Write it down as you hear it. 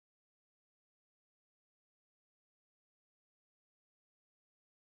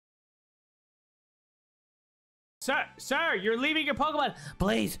Sir, you're leaving your Pokemon.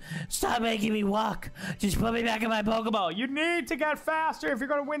 Please, stop making me walk. Just put me back in my Pokeball. You need to get faster if you're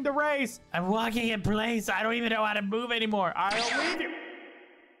gonna win the race. I'm walking in place. I don't even know how to move anymore. I'll leave you.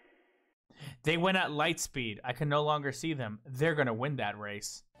 They went at light speed. I can no longer see them. They're gonna win that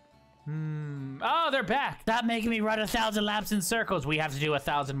race. Oh, they're back. Stop making me run 1,000 laps in circles. We have to do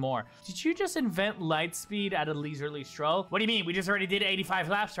 1,000 more. Did you just invent light speed at a leisurely stroll? What do you mean? We just already did 85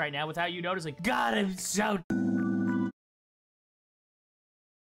 laps right now without you noticing. God, I'm so...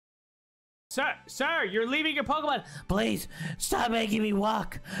 Sir, you're leaving your Pokemon. Please, stop making me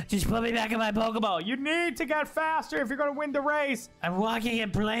walk. Just put me back in my Pokeball. You need to get faster if you're gonna win the race. I'm walking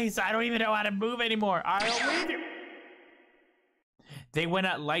in place. I don't even know how to move anymore. I'll leave you. They went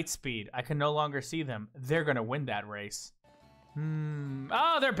at light speed. I can no longer see them. They're gonna win that race.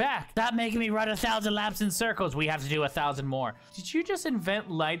 Oh, they're back. Stop making me run 1,000 laps in circles. We have to do 1,000 more. Did you just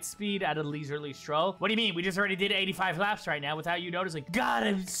invent light speed at a leisurely stroll? What do you mean? We just already did 85 laps right now without you noticing. God,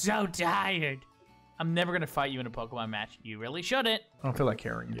 I'm so tired. I'm never gonna fight you in a Pokemon match. You really shouldn't. I don't feel like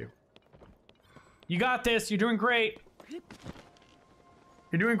carrying you. You got this. You're doing great.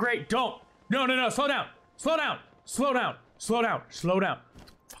 You're doing great. Don't. No. Slow down. Slow down. Slow down. Slow down. Slow down.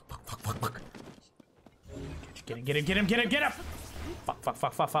 Fuck. Get him.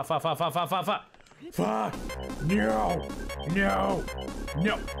 Fuck.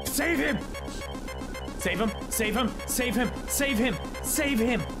 No. Save him. Save.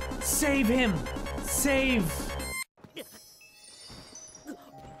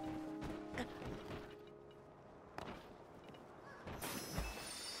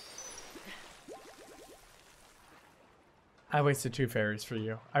 I wasted 2 fairies for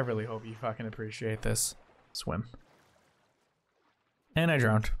you. I really hope you fucking appreciate this. Swim. And I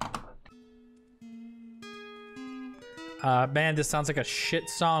drowned. Man, this sounds like a shit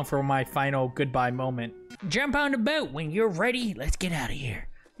song for my final goodbye moment. Jump on the boat when you're ready. Let's get out of here.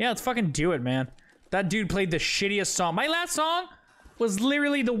 Yeah, let's fucking do it, man. That dude played the shittiest song. My last song was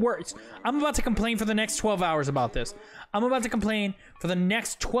literally the worst. I'm about to complain for the next 12 hours about this. I'm about to complain for the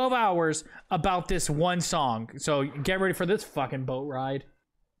next 12 hours about this one song. So get ready for this fucking boat ride.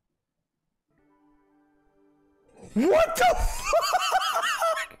 What the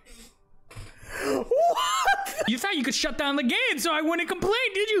fuck? What? You thought you could shut down the game so I wouldn't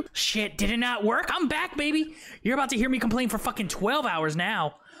complain, did you? Shit, did it not work? I'm back, baby. You're about to hear me complain for fucking 12 hours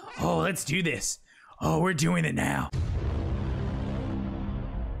now. Oh, let's do this. Oh, we're doing it now.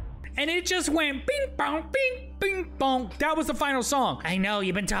 And it just went bing bong, bing, bing bong. That was the final song. I know,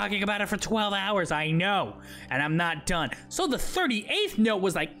 you've been talking about it for 12 hours. I know. And I'm not done. So the 38th note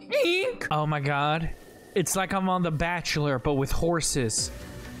was like, ink. Oh my God. It's like I'm on The Bachelor, but with horses.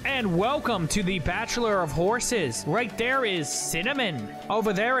 And welcome to The Bachelor of Horses. Right there is Cinnamon.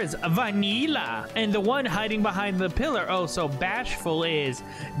 Over there is Vanilla. And the one hiding behind the pillar, oh so bashful, is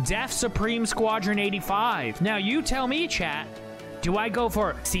Death Supreme Squadron 85. Now you tell me, chat. Do I go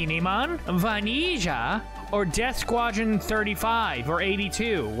for Cinnamon, Vanilla, or Death Squadron 35 or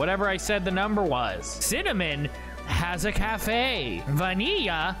 82? Whatever I said the number was. Cinnamon has a cafe.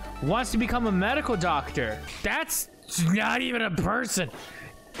 Vanilla wants to become a medical doctor. That's not even a person.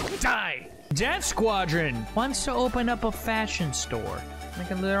 Die. Death Squadron wants to open up a fashion store,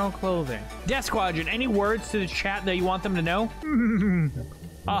 making their own clothing. Death Squadron, any words to the chat that you want them to know?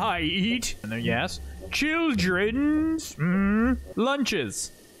 I eat. And then yes. Children's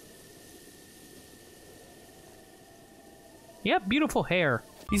lunches. Yep, beautiful hair.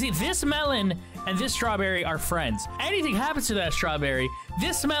 You see, this melon and this strawberry are friends. Anything happens to that strawberry,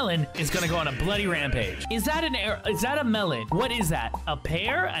 this melon is gonna go on a bloody rampage. Is that a melon? What is that? A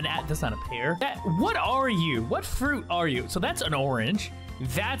pear? That's not a pear. What are you? What fruit are you? So that's an orange.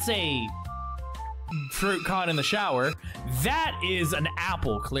 That's a fruit caught in the shower. That is an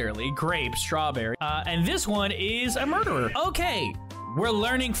apple, clearly. Grape, strawberry. And this one is a murderer. Okay, we're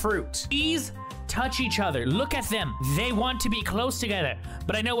learning fruit. These touch each other. Look at them. They want to be close together.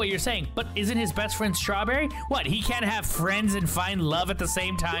 But I know what you're saying. But isn't his best friend strawberry? What, he can't have friends and find love at the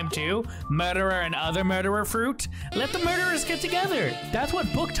same time too? Murderer and other murderer fruit? Let the murderers get together. That's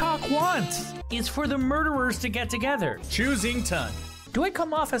what Book Talk wants, is for the murderers to get together. Choosing tongue. Do I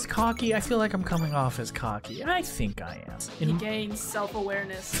come off as cocky? I feel like I'm coming off as cocky. I think I am. He gains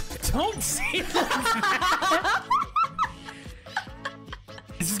self-awareness. Don't say that.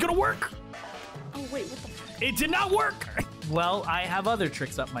 This is gonna work. Oh wait, what the fuck? It did not work. Well, I have other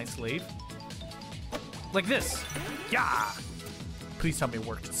tricks up my sleeve. Like this. Yeah. Please tell me it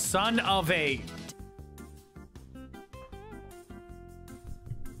worked. Son of a...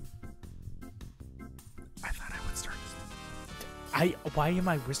 I thought I would start. Why am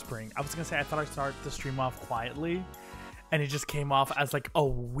I whispering? I was gonna say I thought I'd start the stream off quietly, and it just came off as like a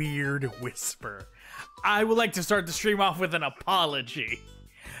weird whisper. I would like to start the stream off with an apology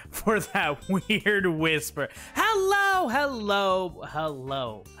for that weird whisper. Hello, hello,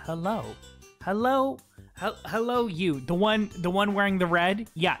 hello, hello, hello, hello, you. The one wearing the red?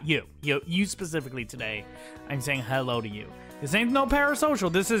 Yeah, you specifically today. I'm saying hello to you. This ain't no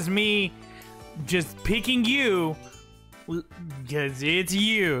parasocial. This is me just picking you. Because it's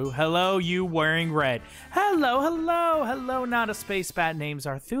you. Hello, you wearing red. Hello, hello, hello, not a space bat named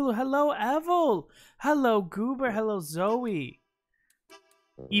Arthulu. Hello, Evil. Hello, Goober. Hello, Zoe.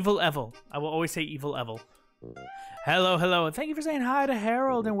 Evil Evil. I will always say Evil Evil. Hello, hello. And thank you for saying hi to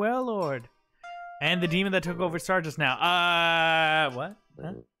Harold and Warlord. And the demon that took over Star just now. What?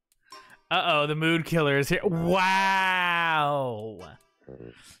 Huh? Uh-oh, the mood killer is here. Wow.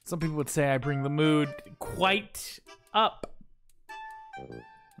 Some people would say I bring the mood quite up.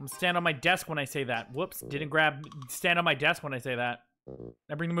 I'm stand on my desk when I say that. Whoops, didn't stand on my desk when I say that.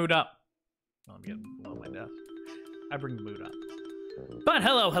 I bring the mood up. Oh, I'm getting low on my desk. I bring the mood up. But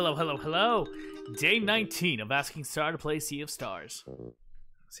hello, hello, hello, hello. Day 19 of asking Star to play Sea of Stars.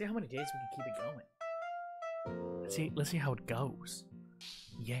 See how many days we can keep it going. Let's see how it goes.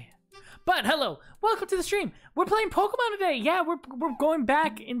 Yeah. But hello, welcome to the stream. We're playing Pokemon today. Yeah, we're going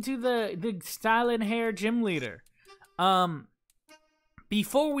back into the style and hair gym leader.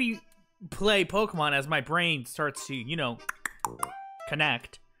 Before we play Pokemon, as my brain starts to, you know,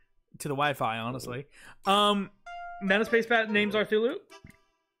 connect to the Wi-Fi, honestly. Metaspace Bat names Arthulu.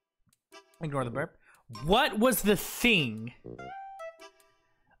 Ignore the burp. What was the thing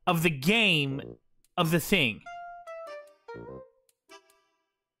of the game of the thing?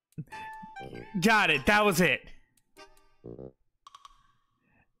 Got it. That was it.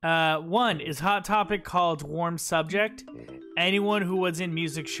 One is Hot Topic called Warm Subject. Anyone who was in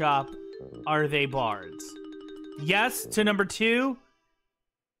music shop, are they bards? Yes to number 2.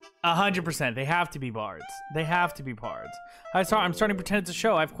 100%. They have to be bards. They have to be bards. I'm starting to pretend it's a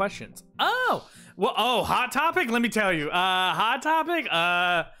show. I have questions. Oh, well. Oh, Hot Topic. Let me tell you. Hot Topic.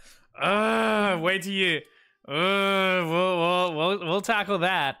 Wait till you. We'll tackle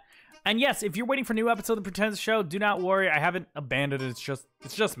that. And yes, if you're waiting for a new episode of the Pretend Show, do not worry. I haven't abandoned it. It's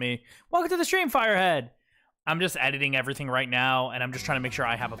just me. Welcome to the stream, Firehead. I'm just editing everything right now, and I'm just trying to make sure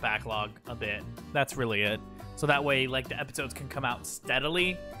I have a backlog a bit. That's really it. So that way, like, the episodes can come out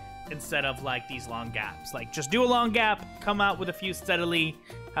steadily instead of, like, these long gaps. Like, just do a long gap, come out with a few steadily,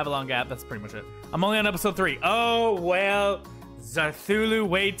 have a long gap. That's pretty much it. I'm only on episode 3. Oh, well, Zarthulu,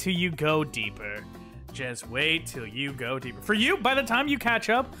 wait till you go deeper. Just wait till you go deeper. For you, by the time you catch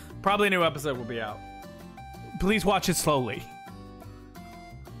up, probably a new episode will be out. Please watch it slowly.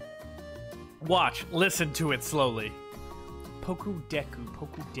 Watch, listen to it slowly. Pokudeku,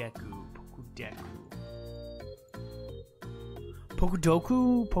 Pokudeku, Pokudeku.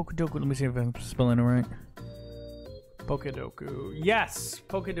 Pokudoku, Pokudoku. Let me see if I'm spelling it right. Pokudoku. Yes,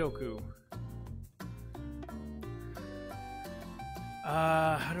 Pokudoku.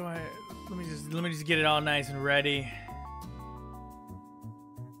 How do I? Let me just get it all nice and ready.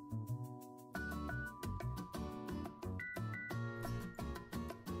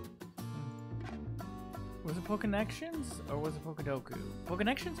 Was it Pokenections or was it Pokedoku?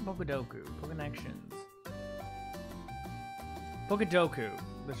 Pokenections or Pokedoku? Pokenections. Pokedoku.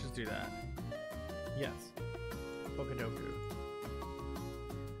 Let's just do that. Yes. Pokedoku.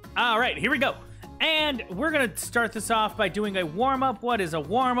 All right, here we go. And we're going to start this off by doing a warm-up. What is a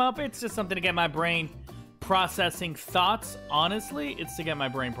warm-up? It's just something to get my brain processing thoughts. Honestly, it's to get my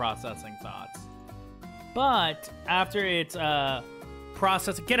brain processing thoughts. But after it's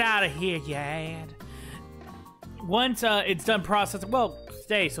processing, get out of here, yeah. Once it's done processing, well,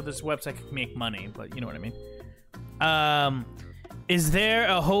 stay so this website can make money, but you know what I mean. Is there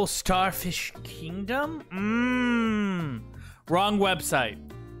a whole starfish kingdom? Wrong website.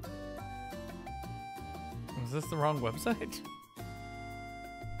 Is this the wrong website?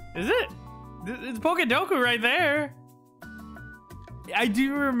 Is it? It's Pokedoku right there. I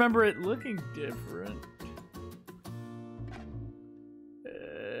do remember it looking different.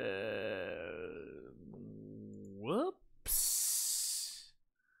 Whoops.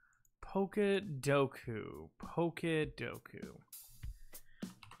 Pokedoku. Pokedoku.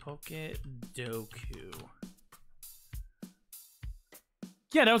 Pokedoku.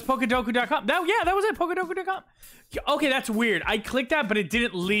 Yeah, that was Pokedoku.com. Yeah, that was it, Pokedoku.com. Okay, that's weird. I clicked that, but it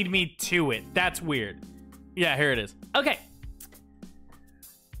didn't lead me to it. That's weird. Yeah, here it is. Okay.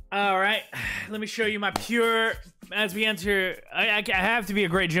 All right. Let me show you my pure, as we enter, I have to be a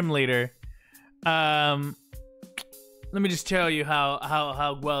great gym leader. Let me just tell you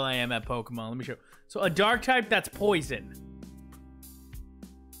how well I am at Pokemon. Let me show. So a dark type, that's poison.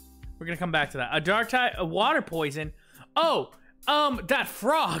 We're gonna come back to that. A dark type, a water poison. Oh, that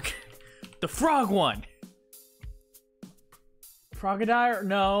frog. The frog one. Frogadier?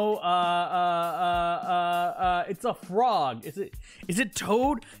 No, it's a frog. Is it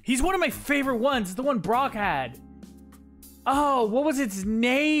Toad? He's one of my favorite ones. It's the one Brock had. Oh, what was its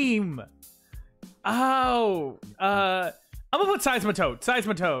name? Oh, I'm gonna put Seismitoad.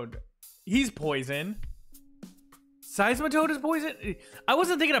 Seismitoad. He's poison. Seismitoad is poison? I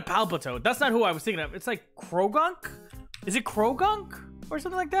wasn't thinking of Palpitoad. That's not who I was thinking of. It's like Krogunk? Is it Krogunk? Or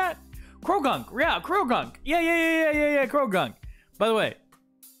something like that? Krogunk. Yeah, Krogunk. Yeah, Krogunk. By the way.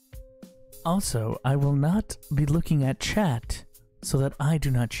 Also, I will not be looking at chat so that I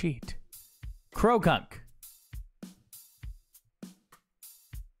do not cheat. Krogunk.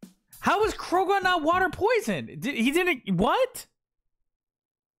 How is Krogunk not water poison? He didn't. What?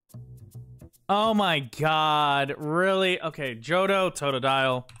 Oh my god. Really? Okay, Johto,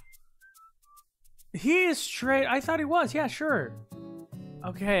 Totodile. He is straight. I thought he was. Yeah, sure.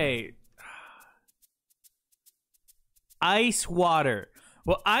 Okay. Ice water.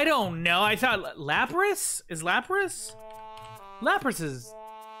 Well, I don't know. I thought Lapras? Is Lapras? Lapras is.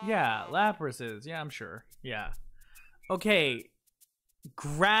 Yeah, Lapras is. Yeah, I'm sure. Yeah. Okay.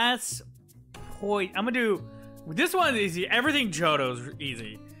 Grass point. I'm gonna do this one is easy. Everything Johto's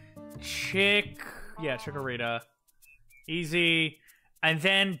easy. Chikorita. Easy. And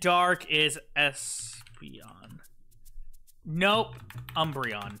then dark is Espeon. Nope.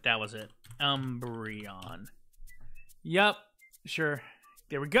 Umbreon. That was it. Umbreon. Yup. Sure.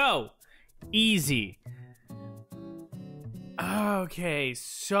 There we go. Easy. Okay,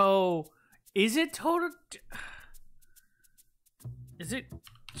 so is it total? Is it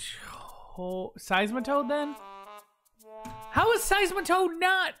Seismitoad then? How is Seismitoad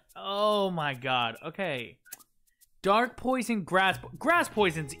not? Oh my god. Okay. Dark poison, grass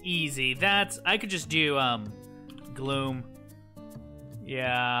poison's easy. That's I could just do gloom.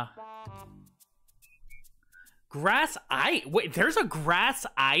 Yeah. Grass ice. Wait, there's a grass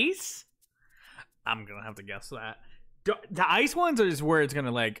ice? I'm gonna have to guess that. The ice ones is where it's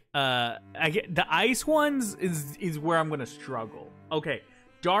gonna like I get the ice ones is where I'm gonna struggle. Okay,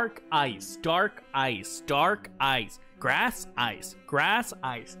 dark ice, dark ice, dark ice, grass ice, grass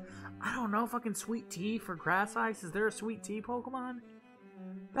ice. I don't know fucking sweet tea for grass ice. Is there a sweet tea Pokemon?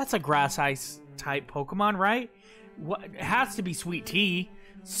 That's a grass ice type Pokemon, right? What it has to be sweet tea.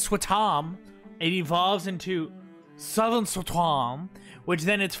 Swatom. It evolves into Southern Swatom, which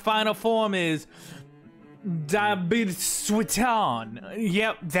then its final form is Switon.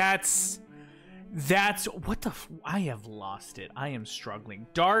 Yep, that's what the I have lost it. I am struggling.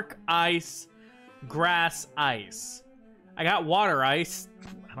 Dark ice, grass ice. I got water ice.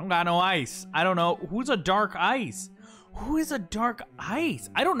 I don't got no ice. I don't know who's a dark ice. Who is a dark ice?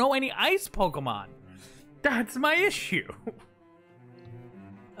 I don't know any ice Pokemon. That's my issue.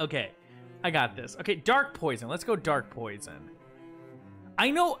 Okay, I got this. Okay, dark poison. Let's go dark poison.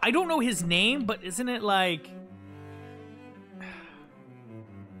 I don't know his name, but isn't it like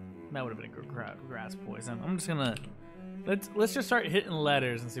that would have been a good grass poison. I'm just gonna let's just start hitting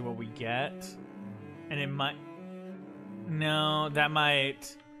letters and see what we get. And it might that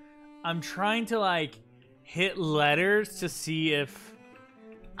might I'm trying to like hit letters to see if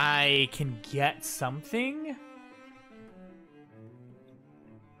I can get something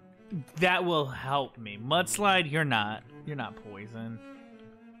that will help me. Mudslide, you're not poison.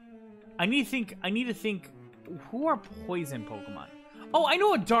 I need to think who are poison Pokemon? Oh, I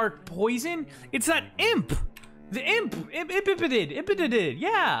know a dark poison. It's that imp. The imp. Impidid.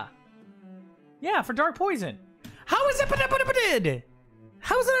 Yeah. Yeah, for dark poison. How is Impidid?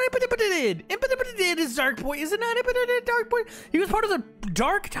 How is it Impidid? Impidid is dark poison. Is it not Impidid dark poison? He was part of the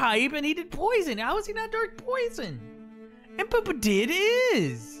dark type and he did poison. How is he not dark poison? Impidid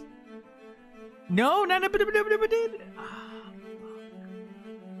is. No, not Impidid.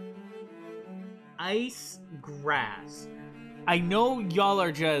 Ice grass. I know y'all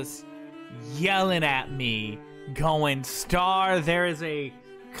are just yelling at me, going, Star, there is a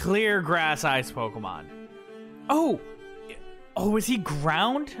clear grass ice Pokemon. Oh, is he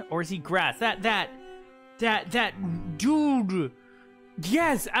ground or is he grass? That dude.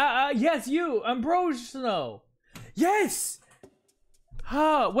 Yes, yes, you, Ambrosio. Yes.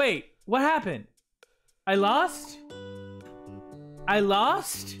 Wait, what happened? I lost?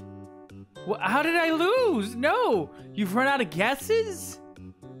 How did I lose? No, you've run out of guesses?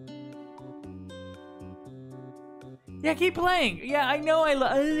 Yeah, keep playing. Yeah, I know I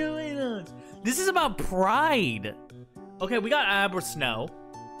lost. This is about pride. Okay, we got Abrasnow.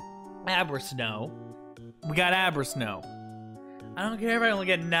 Abrasnow. We got Abrasnow. I don't care if I only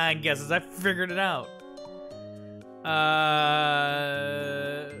get 9 guesses. I figured it out.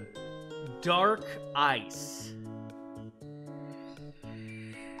 Dark ice.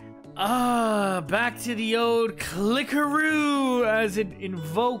 Back to the old clickaroo as it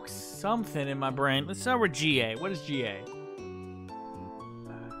invokes something in my brain. Let's start with GA. What is GA?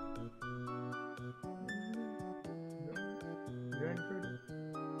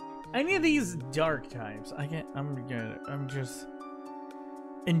 Any of these dark types. I'm just.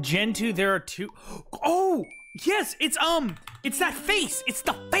 In Gen 2, there are 2. Oh! Yes, it's that face. It's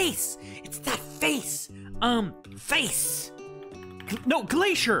the face. It's that face. Face. No,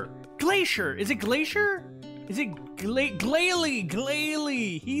 Glacier. Glacier. Is it Glacier? Is it Glalie?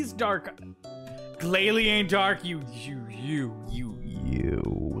 Glalie. He's dark. Glalie ain't dark. You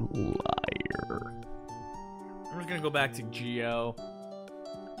liar. I'm just gonna go back to Geo.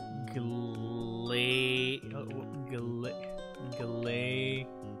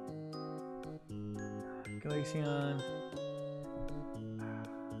 Glaceon.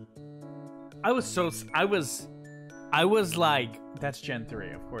 I was like, that's Gen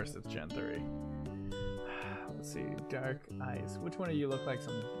 3. Of course it's Gen 3. Let's see. Dark Ice. Which one of you look like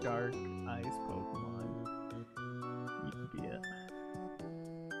some Dark Ice Pokemon? You could be it.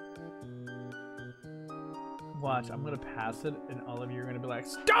 Watch, I'm gonna pass it and all of you are gonna be like,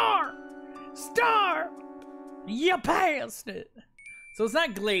 Star! Star! You passed it! So it's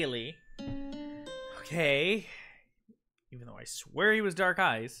not Glalie. Okay. Even though I swear he was Dark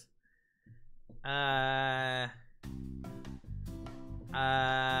Eyes. Oh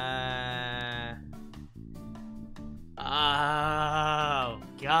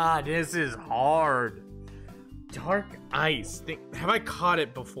God, this is hard. Dark Ice. Have I caught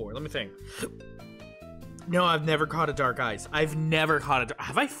it before? Let me think. No, I've never caught a Dark Ice. I've never caught a.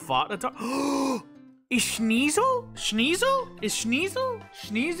 Have I fought a Dark? Is Sneasel? Sneasel? Is Sneasel?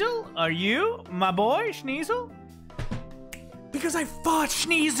 Sneasel? Are you my boy, Sneasel? Because I fought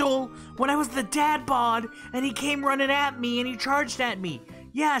Sneasel when I was the dad bod, and he came running at me and he charged at me.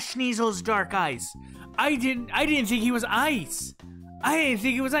 Yeah, Sneasel's Dark Ice. I didn't think he was ice. I didn't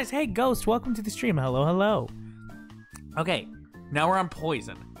think he was ice. Hey, Ghost, welcome to the stream. Hello, hello. Okay, now we're on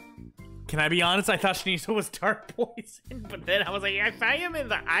poison. Can I be honest? I thought Sneasel was dark poison, but then I was like, I saw him in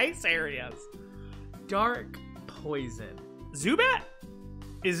the ice areas. Dark poison. Zubat?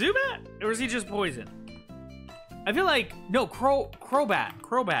 Is Zubat? Or is he just poison? I feel like, no, Crobat.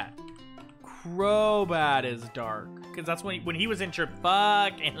 Crobat is dark. Because that's when he was in your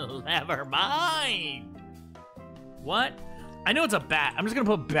fucking never mind. What? I know it's a bat. I'm just gonna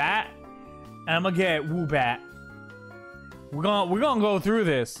put bat, and I'm gonna get Woobat. We're gonna go through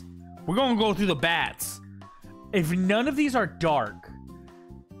this. We're gonna go through the bats. If none of these are dark,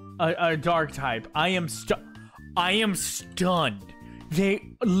 a dark type, I am stunned. They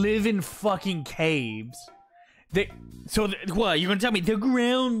live in fucking caves. What? You're gonna tell me the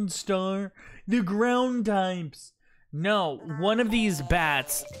ground star, the ground types? No, one of these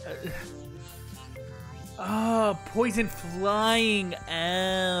bats. Poison flying.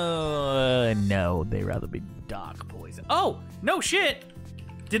 No, they rather be dark poison. Oh, no shit.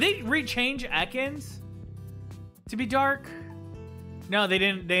 Did they rechange Ekans to be dark? No, they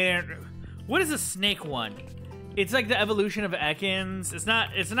didn't. What is the snake one? It's like the evolution of Ekans. It's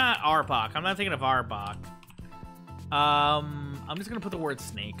not Arbok. I'm not thinking of Arbok. I'm just gonna put the word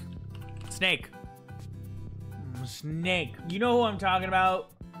snake. Snake. Snake. You know who I'm talking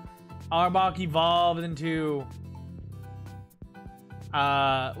about? Arbok evolved into...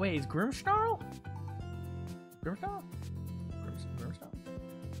 wait, is Grimmsnarl? Grimmsnarl? Grimmsnarl?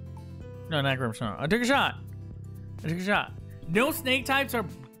 No, not Grimmsnarl. I took a shot. No snake types are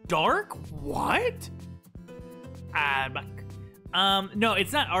dark? What? Arbok. No,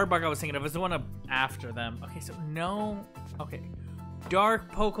 it's not Arbok I was thinking of. It's the one after them. Okay, so no. Okay.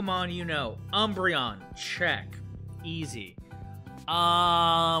 Dark Pokemon, you know. Umbreon. Check. Easy.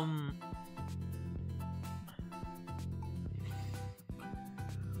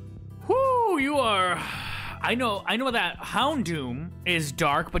 Whoo, you are... I know that Houndoom is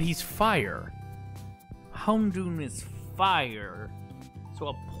dark, but he's fire. Houndoom is fire. So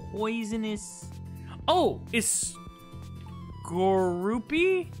a poisonous... Oh, it's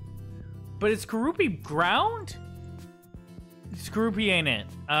Skorupi? But is Skorupi ground? Skorupi ain't it.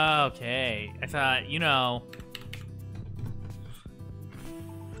 Okay. I thought, you know...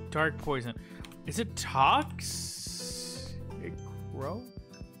 Dark poison. Is it Tox? Crow?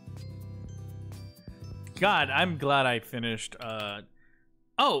 God, I'm glad I finished.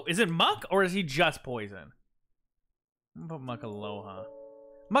 Oh, is it Muck or is he just poison? I'm gonna put Muckaloha.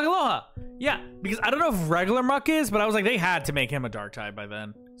 Muckaloha! Yeah, because I don't know if regular Muck is, but I was like, they had to make him a dark type by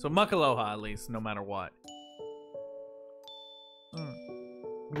then. So Muckaloha at least, no matter what.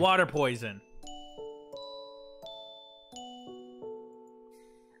 Water poison.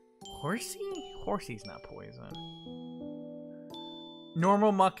 Horsey? Horsey's not poison.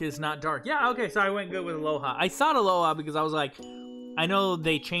 Normal Muck is not dark. Yeah, okay, so I went good with Aloha. I thought Aloha because I was like, I know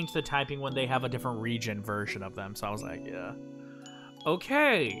they changed the typing when they have a different region version of them, so I was like, yeah.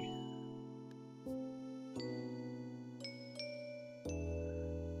 Okay.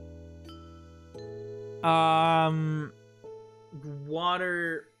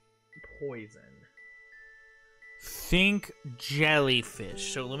 Water poison. Think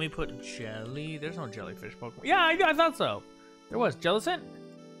jellyfish. So let me put jelly. There's no jellyfish Pokemon. Yeah, I thought so. There was. Jellicent?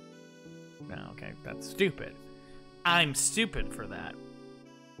 No, okay. That's stupid. I'm stupid for that.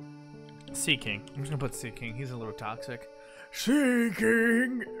 Sea King. I'm just gonna put Sea King. He's a little toxic. Sea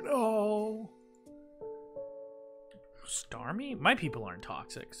King! No. Starmie? My people aren't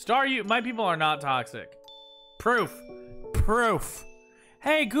toxic. My people are not toxic. Proof. Proof.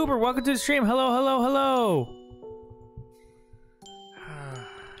 Hey, Goober, welcome to the stream. Hello, hello, hello.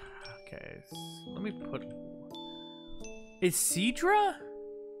 Okay, so let me put... Is Seadra?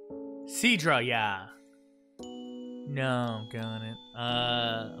 Seadra, yeah. No, got it.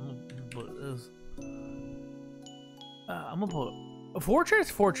 I'm gonna put this. I'm gonna put a Fortress.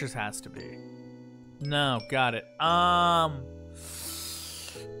 Fortress has to be. No, got it. I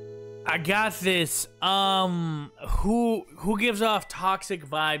got this. Who gives off toxic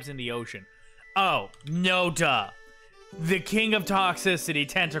vibes in the ocean? Oh, no duh. The king of toxicity,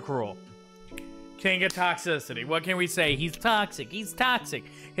 Tentacruel. King of toxicity. What can we say? He's toxic. He's toxic.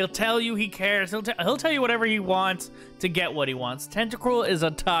 He'll tell you he cares. He'll tell you whatever he wants to get what he wants. Tentacruel is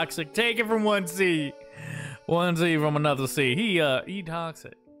a toxic. Take it from one sea. One sea from another sea. He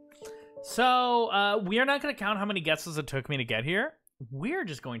toxic. So, we are not going to count how many guesses it took me to get here. We're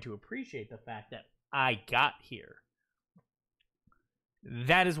just going to appreciate the fact that I got here.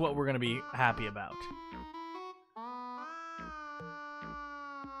 That is what we're going to be happy about.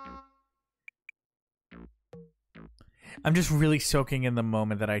 I'm just really soaking in the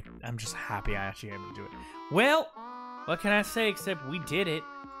moment that I'm just happy I actually able to do it. Well, what can I say except we did it.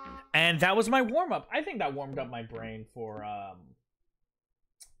 And that was my warm-up. I think that warmed up my brain for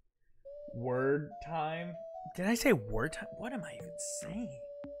word time. Did I say word time? What am I even saying?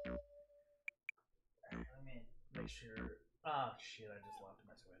 Let me make sure. Oh, shit, I just locked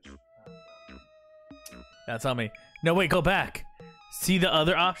my Switch. That's on me. No, wait, go back. See the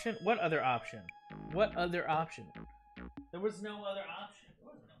other option? What other option? What other option? There was no other option. There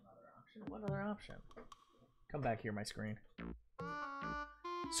was no other option. What other option? Come back here, my screen.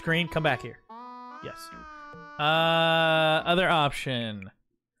 Screen, come back here. Yes. Other option.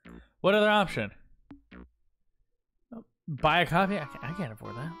 What other option? Oh, buy a copy? I can't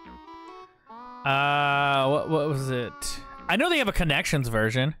afford that. What was it? I know they have a Connections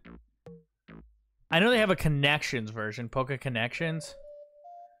version. Poke Connections.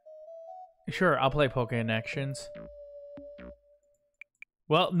 Sure, I'll play Poke Connections.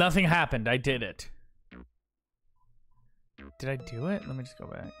 Well, nothing happened. I did it. Did I do it? Let me just go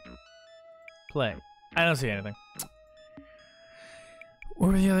back. Play. I don't see anything.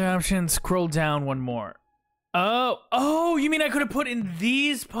 What were the other options? Scroll down one more. Oh, you mean I could have put in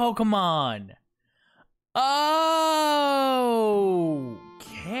these Pokemon? Oh,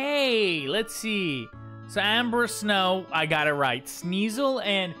 okay. Let's see. So Amber Snow, I got it right. Sneasel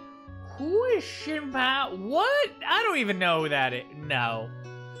and who is Shinpao? What? I don't even know who that is. No,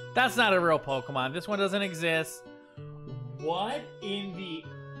 that's not a real Pokemon. This one doesn't exist. What in the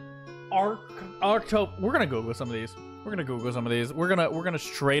Arcto? We're gonna Google some of these. We're gonna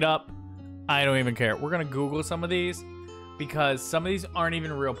straight up. I don't even care. We're gonna Google some of these because some of these aren't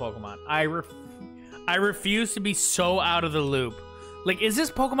even real Pokemon. I refuse to be so out of the loop. Like, is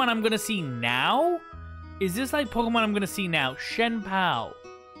this Pokemon I'm gonna see now? Is this like Pokemon I'm gonna see now? Shenpao.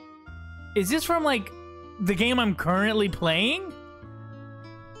 Is this from like the game I'm currently playing?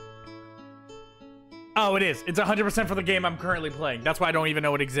 Oh, it is. It's 100% for the game I'm currently playing. That's why I don't even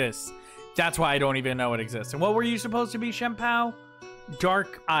know it exists. And what were you supposed to be, Shenpao?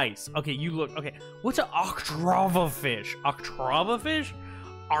 Dark Ice. Okay, you look. Okay, what's an Octrovafish? Octrovafish?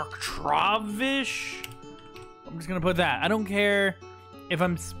 Arctrovish? I'm just gonna put that. I don't care if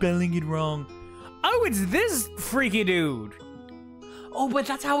I'm spelling it wrong. Oh, it's this freaky dude. Oh, but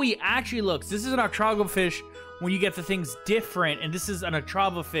that's how he actually looks. This is an Octrovafish when you get the things different, and this is an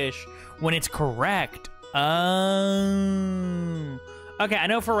Octrovafish when it's correct. Oh. Okay, I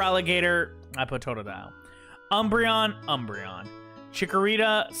know for Relegator, I put Totodile. Umbreon.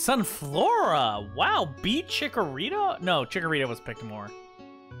 Chikorita, Sunflora. Wow, beat Chikorita? No, Chikorita was picked more.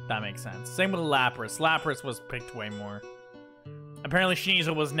 That makes sense. Same with Lapras. Lapras was picked way more. Apparently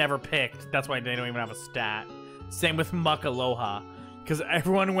Sneasel was never picked. That's why they don't even have a stat. Same with Muckaloha. Because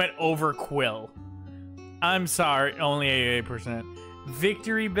everyone went over Quill. I'm sorry, only 88%.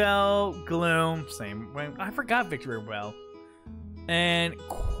 Victory Bell, Gloom, same. I forgot Victory Bell. And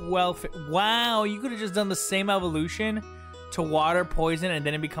wow, you could have just done the same evolution to water poison and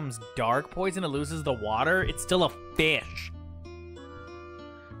then it becomes dark poison. It loses the water. It's still a fish.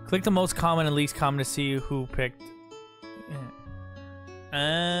 Click the most common and least common to see who picked.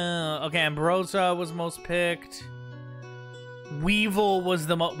 Okay, Ambrosia was most picked. Weevil was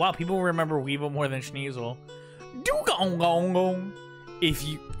the most. Wow, people remember Weevil more than Sneasel.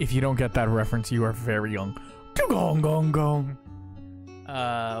 If you don't get that reference, you are very young.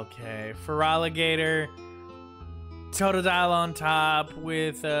 Okay, Feraligatr, Totodile on top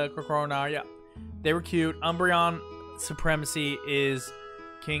with Crocodile. Yeah, they were cute. Umbreon Supremacy is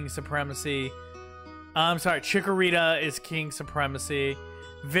King Supremacy. I'm sorry, Chikorita is King Supremacy.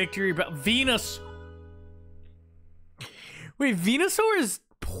 Victory Bell. Venus. Wait, Venusaur is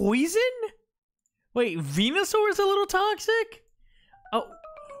poison? Wait, Venusaur is a little toxic? Oh,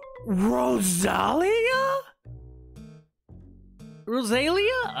 Rosalia?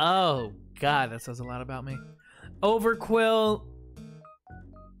 Rosalia? Oh, God, that says a lot about me. Overquill.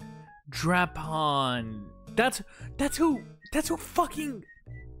 Drapon. That's who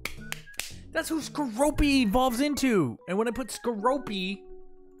Skorupi evolves into. And when I put Skorupi,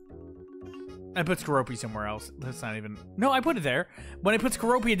 I put Skorupi somewhere else. That's not even... No, I put it there. When I put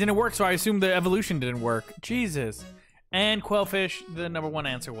Skorupi, it didn't work, so I assumed the evolution didn't work. Jesus. And Quellfish, the #1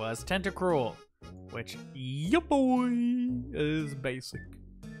 answer was Tentacruel, which, yeah boy, is basic.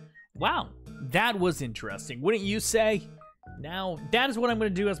 Wow, that was interesting, wouldn't you say? Now, that is what I'm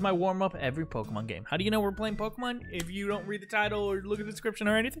going to do as my warm-up every Pokemon game. How do you know we're playing Pokemon? If you don't read the title or look at the description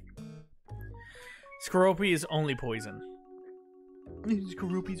or anything. Skorupi is only poison.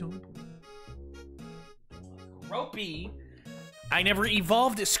 Skorupi's only poison. Skorupi? I never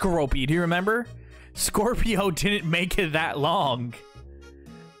evolved Skorupi, do you remember? Scorpio didn't make it that long.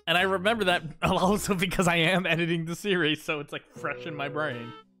 And I remember that also because I am editing the series, so it's like fresh in my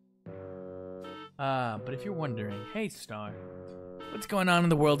brain. But if you're wondering, hey Star, what's going on in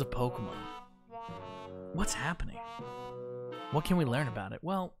the world of Pokemon? What's happening? What can we learn about it?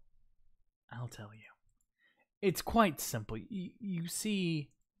 Well, I'll tell you. It's quite simple. You see,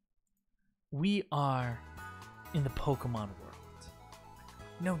 we are in the Pokemon world.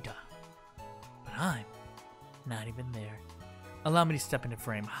 No duh. But I'm not even there. Allow me to step into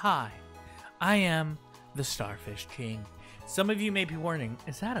frame. Hi, I am the Starfish King. Some of you may be wondering,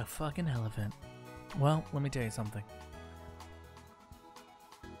 is that a fucking elephant? Well, let me tell you something.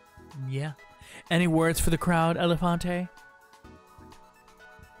 Yeah. Any words for the crowd, Elefante?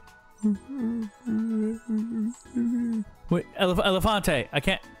 Wait, Elefante, I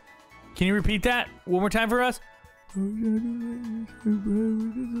can't... Can you repeat that one more time for us?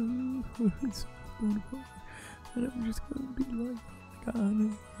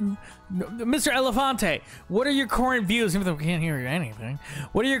 Mr. Elefante, what are your current views? Even though we can't hear anything,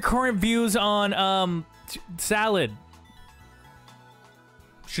 what are your current views on salad?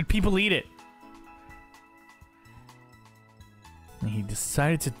 Should people eat it? And he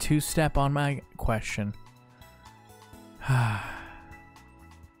decided to two-step on my question. Wow.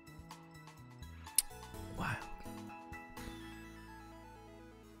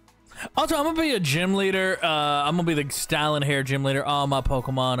 Also, I'm gonna be a gym leader. I'm gonna be the styling hair gym leader. All my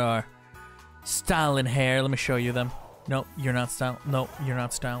Pokemon are styling hair. Let me show you them. Nope, you're not styling. Nope, you're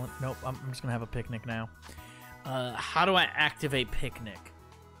not styling. Nope, I'm just gonna have a picnic now. How do I activate picnic?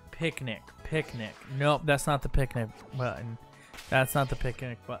 Picnic. Nope, that's not the picnic button. That's not the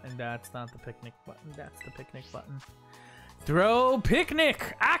picnic button. That's not the picnic button. That's the picnic button. Throw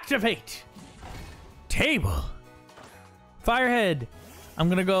picnic. Activate. Table. Firehead. I'm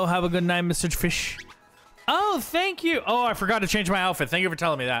gonna go have a good night, Mr. Fish. Oh, thank you. Oh, I forgot to change my outfit. Thank you for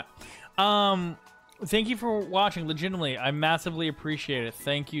telling me that. Thank you for watching. Legitimately, I massively appreciate it.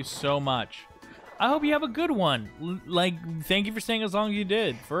 Thank you so much. I hope you have a good one. Thank you for staying as long as you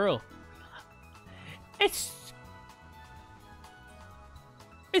did. For real. It's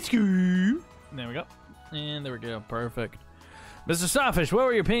good. There we go. And there we go. Perfect. Mr. Starfish, what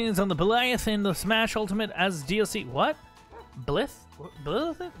were your opinions on the Goliath and the Smash Ultimate as DLC? What? Blith?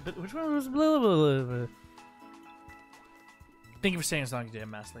 Which one was Blith? Thank you for staying as long as you did. I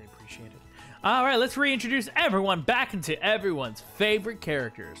massively appreciate it. All right, let's reintroduce everyone back into everyone's favorite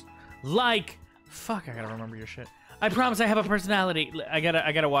characters, like Fuck, I gotta remember your shit. I promise I have a personality. I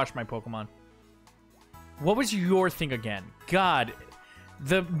gotta watch my Pokemon. What was your thing again? God,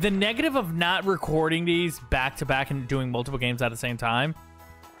 the negative of not recording these back to back and doing multiple games at the same time.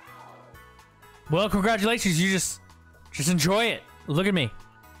 Well, congratulations. You just enjoy it. Look at me.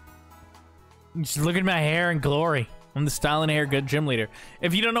 Just look at my hair and glory. I'm the style and hair good gym leader.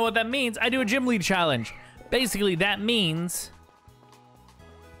 If you don't know what that means, I do a gym lead challenge. Basically, that means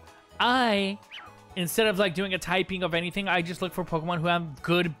instead of like doing a typing of anything, I just look for Pokemon who have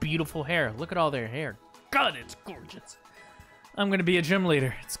good, beautiful hair. Look at all their hair. God, it's gorgeous. I'm gonna be a gym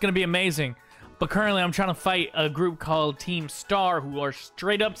leader. It's gonna be amazing. But currently, I'm trying to fight a group called Team Star, who are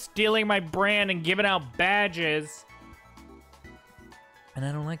straight up stealing my brand and giving out badges. And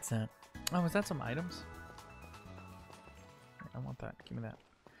I don't like that. Oh, is that some items? I want that. Give me that.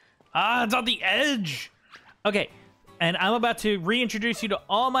 Ah, it's on the edge. Okay, and I'm about to reintroduce you to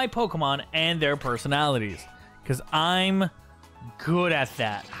all my Pokemon and their personalities, because I'm good at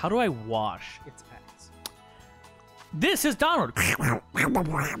that. How do I wash? It's X. This is Donald.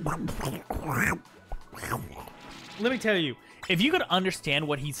 Let me tell you, if you could understand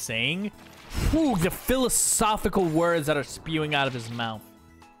what he's saying, whew, the philosophical words that are spewing out of his mouth.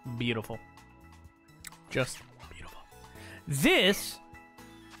 Beautiful. Just beautiful. This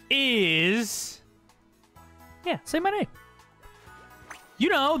is... Yeah, say my name. You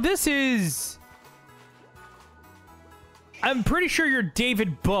know, this is... I'm pretty sure you're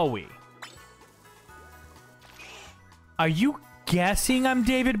David Bowie. Are you guessing I'm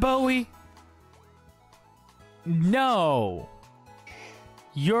David Bowie? No.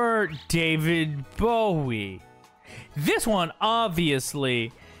 You're David Bowie. This one,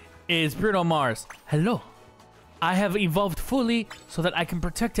 obviously, is Bruno Mars. Hello. I have evolved fully so that I can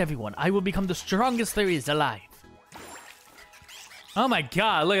protect everyone. I will become the strongest there is alive. Oh my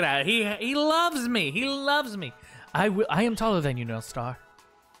god, look at that. He loves me. He loves me. I am taller than you, Star.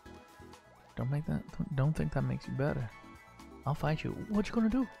 Don't think that makes you better. I'll fight you. What you gonna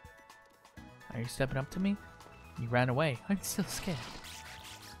do? Are you stepping up to me? You ran away. I'm still scared.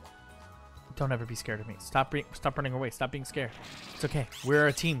 Don't ever be scared of me. Stop running away. Stop being scared. It's okay. We're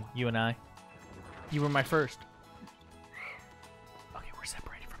a team, you and I. You were my first. Okay, we're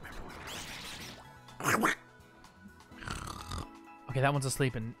separated from everyone. Okay, that one's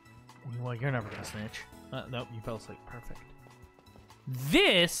asleep, and well, you're never gonna snitch. Nope, you fell asleep. Perfect.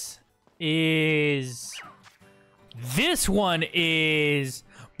 This one is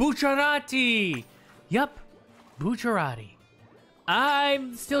Bucciarati. Yup, Bucciarati.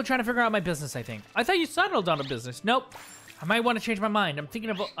 I'm still trying to figure out my business, I think. I thought you settled on a business. Nope. I might want to change my mind. I'm thinking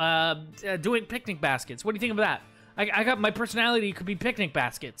of doing picnic baskets. What do you think of that? I got my personality could be picnic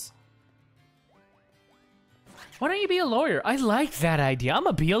baskets. Why don't you be a lawyer? I like that idea. I'm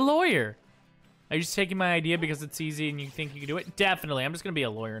gonna be a lawyer. Are you just taking my idea because it's easy and you think you can do it? Definitely. I'm just gonna be a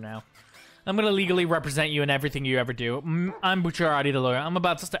lawyer now. I'm gonna legally represent you in everything you ever do. I'm Bucciarati the lawyer. I'm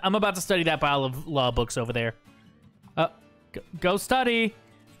about to study that pile of law books over there. Go study.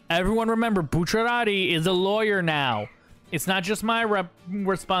 Everyone remember, Bucciarati is a lawyer now. It's not just my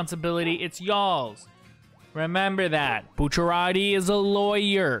responsibility, it's y'all's. Remember that. Bucciarati is a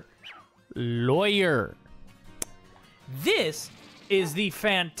lawyer. Lawyer. This is the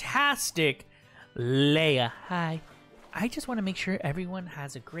fantastic Leia. Hi. I just want to make sure everyone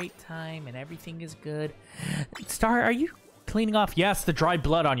has a great time and everything is good. Star, are you cleaning off? Yes, the dried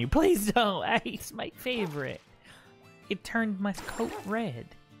blood on you. Please don't. It's my favorite. It turned my coat red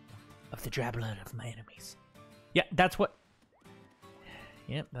of the dry blood of my enemies. Yeah, that's what...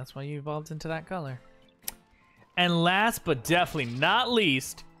 Yep, that's why you evolved into that color. And last but definitely not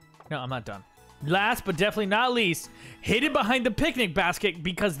least... No, I'm not done. Last but definitely not least, hidden behind the picnic basket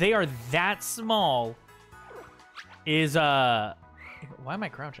because they are that small, is, why am I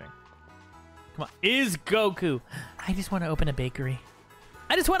crouching? Come on, is Goku. I just want to open a bakery.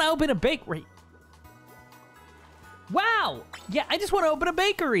 I just want to open a bakery. Wow! Yeah, I just want to open a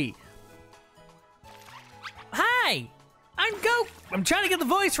bakery. Hi! I'm Goku. I'm trying to get the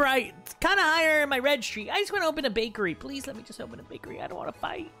voice right. It's kind of higher in my red streak. I just want to open a bakery. Please let me just open a bakery. I don't want to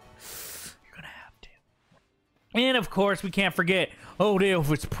fight. You're going to have to. And, of course, we can't forget old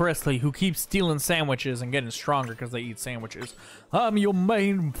Elvis Presley, who keeps stealing sandwiches and getting stronger because they eat sandwiches. I'm your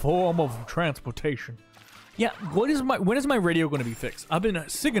main form of transportation. Yeah, when is my radio going to be fixed? I've been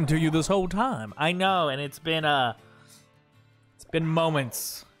singing to you this whole time. I know, and it's been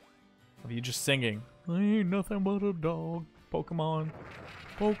moments of you just singing. I ain't nothing but a dog, Pokemon,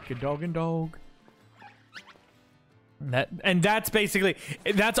 Poke dog and dog. That's basically,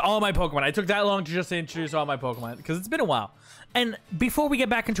 that's all my Pokemon. I took that long to just introduce all my Pokemon because it's been a while. And before we get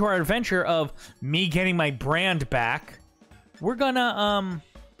back into our adventure of me getting my brand back, we're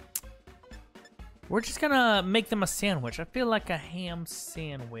just gonna make them a sandwich. I feel like a ham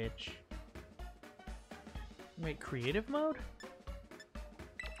sandwich. Wait, creative mode?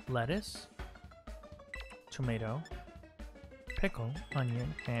 Lettuce, tomato, pickle,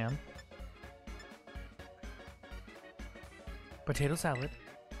 onion, ham, potato salad,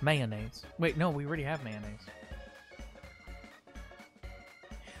 mayonnaise. Wait, no, we already have mayonnaise.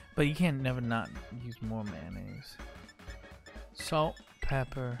 But you can't never not use more mayonnaise. Salt,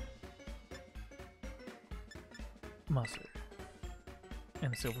 pepper, mustard,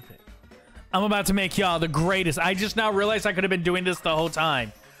 and a silver pig. I'm about to make y'all the greatest. I just now realized I could have been doing this the whole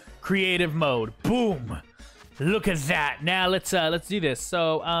time. Creative mode. Boom. Look at that. Now let's do this.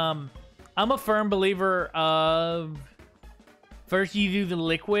 So I'm a firm believer of first you do the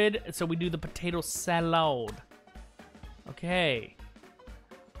liquid, so we do the potato salad. Okay.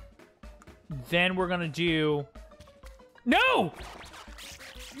 Then we're gonna do no!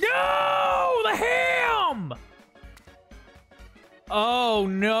 No! The ham! Oh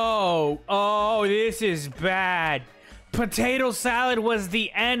no. Oh, this is bad. Potato salad was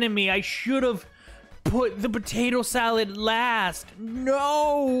the enemy. I should have put the potato salad last.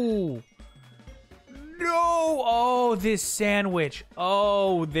 No. No. Oh, this sandwich.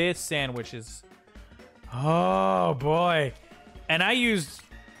 Oh, this sandwich is... Oh, boy. And I used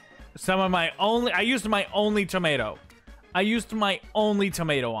some of my only... I used my only tomato. I used my only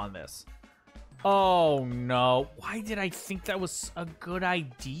tomato on this. Oh, no. Why did I think that was a good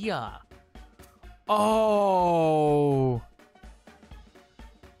idea? Oh.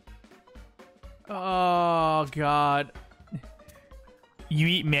 Oh, God. You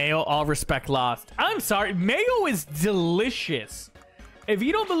eat mayo, all respect lost. I'm sorry. Mayo is delicious. If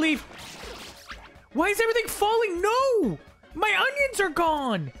you don't believe... Why is everything falling? No! My onions are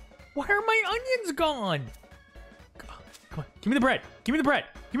gone. Why are my onions gone? Come on. Give me the bread. Give me the bread.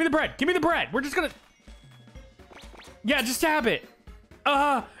 Give me the bread. Give me the bread. We're just gonna... Yeah, just stab it.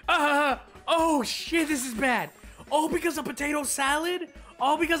 Oh, shit, this is bad. All because of potato salad?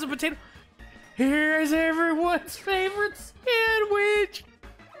 All because of potato... Here's everyone's favorite sandwich.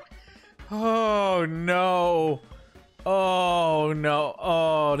 Oh, no. Oh, no.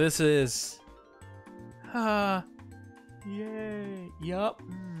 Oh, this is... Yay. Yup.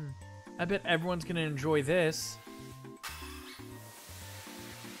 I bet everyone's gonna enjoy this.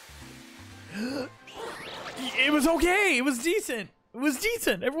 It was okay. It was decent. It was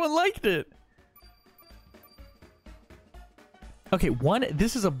decent. Everyone liked it. Okay,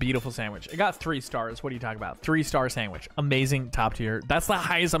 this is a beautiful sandwich. It got 3 stars. What are you talking about? 3-star sandwich. Amazing, top tier. That's the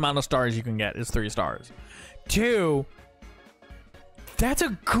highest amount of stars you can get is 3 stars. 2, that's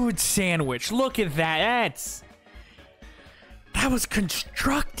a good sandwich. Look at that. That was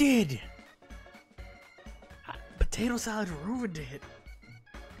constructed. Potato salad ruined it.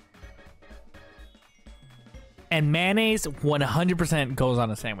 And mayonnaise 100% goes on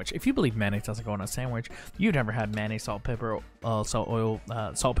a sandwich. If you believe mayonnaise doesn't go on a sandwich, you've never had mayonnaise, salt, pepper,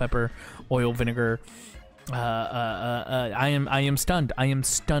 salt, pepper, oil, vinegar. I am stunned. I am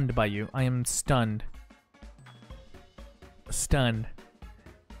stunned by you. I am stunned. Stunned.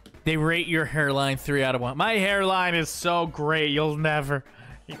 They rate your hairline 3 out of 1. My hairline is so great. You'll never.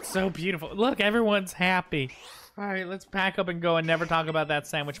 It's so beautiful. Look, everyone's happy. All right, let's pack up and go and never talk about that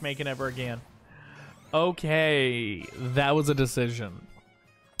sandwich making ever again. Okay, that was a decision.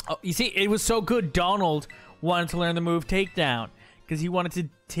 Oh, you see, it was so good. Donald wanted to learn the move takedown because he wanted to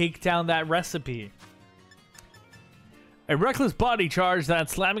take down that recipe. A reckless body charge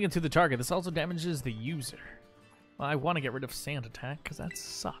that's slamming into the target. This also damages the user. Well, I want to get rid of sand attack because that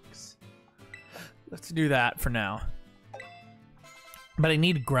sucks. Let's do that for now. But I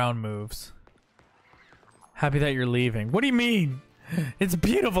need ground moves. Happy that you're leaving. What do you mean? It's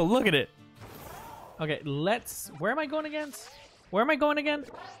beautiful. Look at it. Okay, where am I going against? Where am I going again?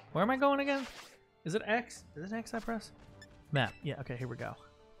 Where am I going again? Is it X? Is it X I press? Map. Yeah, okay, here we go.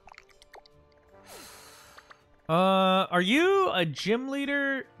 Are you a gym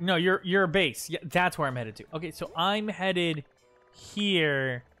leader? No, you're a base. Yeah, that's where I'm headed to. Okay, so I'm headed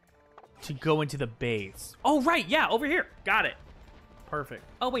here to go into the base. Oh, right, yeah, over here. Got it. Perfect.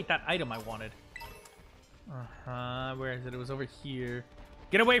 Oh, wait, that item I wanted. Where is it? It was over here.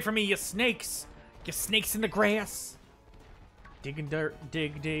 Get away from me, you snakes! You snakes in the grass. Digging dirt,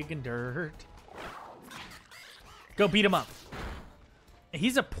 digging dirt. Go beat him up.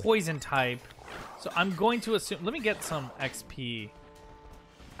 He's a poison type, so I'm going to assume. Let me get some XP,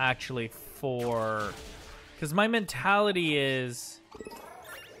 actually, for Because my mentality is,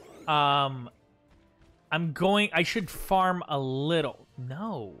 I should farm a little.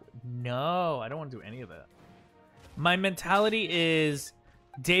 No, I don't want to do any of that. My mentality is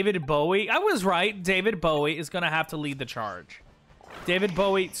David Bowie. I was right. David Bowie is going to have to lead the charge. David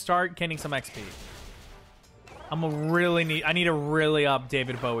Bowie, start getting some XP. I need to really up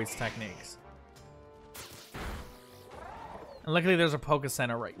David Bowie's techniques. And luckily there's a Poké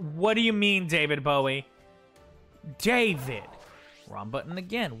Center right. What do you mean, David Bowie? David. Wrong button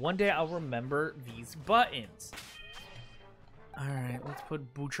again. One day I'll remember these buttons. Alright, let's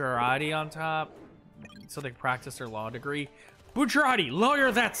put Bucciarati on top so they can practice their law degree. Bucciarati,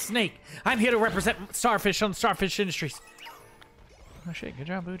 lawyer that snake. I'm here to represent Starfish on Starfish Industries. Oh shit, good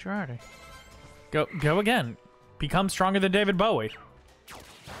job, Bucciarati. Go again. Become stronger than David Bowie.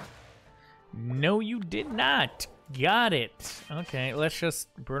 No, you did not. Got it. Okay, let's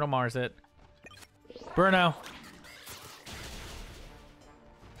just Bruno Mars it. Bruno.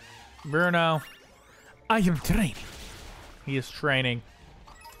 I am training. He is training.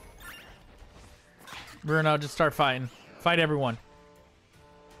 Bruno, just start fighting. Fight everyone.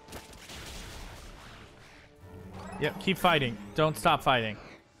 Yep, keep fighting. Don't stop fighting.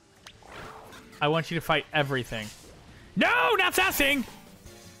 I want you to fight everything. No, not that thing!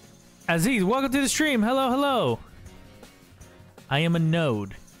 Aziz, welcome to the stream. Hello. I am a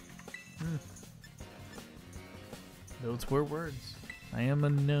node. Those were words. I am a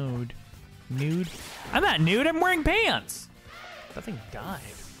node. Nude? I'm not nude, I'm wearing pants! That thing died.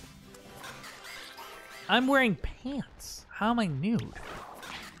 I'm wearing pants. How am I nude?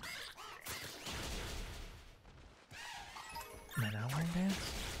 Am I not wearing pants?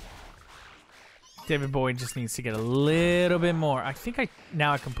 David Bowie just needs to get a little bit more. I think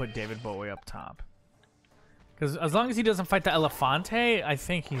now I can put David Bowie up top. Because as long as he doesn't fight the Elefante, I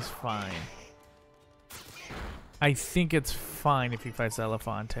think he's fine. I think it's fine if he fights the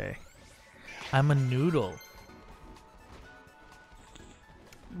Elefante. I'm a noodle.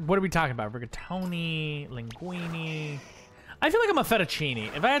 What are we talking about? Rigatoni, linguine. I feel like I'm a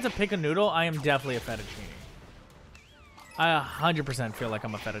fettuccine. If I had to pick a noodle, I am definitely a fettuccine. I 100% feel like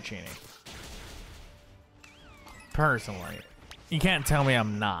I'm a fettuccine. Personally. You can't tell me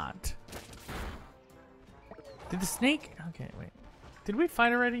I'm not. Did the snake? Okay, wait. Did we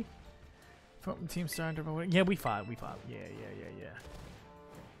fight already? From Team Star? Yeah, we fought. Yeah.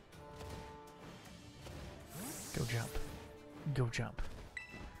 Go jump.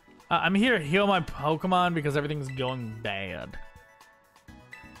 I'm here to heal my Pokemon because everything's going bad.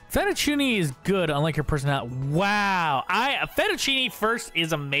 Fettuccine is good, unlike your personality. Wow. Fettuccine first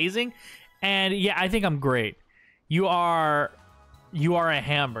is amazing. And yeah, I think I'm great. You are a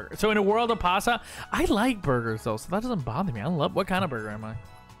hamburger. So in a world of pasta, I like burgers though, so that doesn't bother me. I love, what kind of burger am I?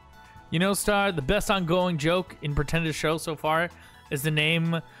 You know, Star, the best ongoing joke in Pretended Show so far is the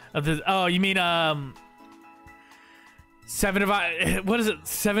name of the, oh, you mean, 7 divided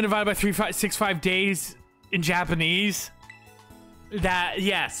by 365 days in Japanese?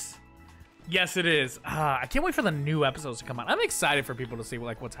 Yes, it is. I can't wait for the new episodes to come out. I'm excited for people to see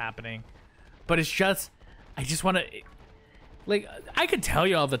like what's happening, but it's just, I just want to, like, I could tell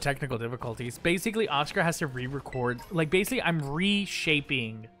you all the technical difficulties. Basically, Oscar has to re-record. Like, basically, I'm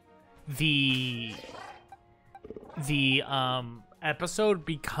reshaping the episode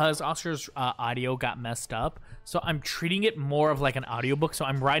because Oscar's audio got messed up. So I'm treating it more of like an audiobook. So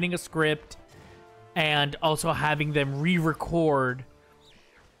I'm writing a script and also having them re-record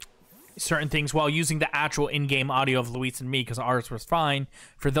certain things while using the actual in-game audio of Luis and me because ours was fine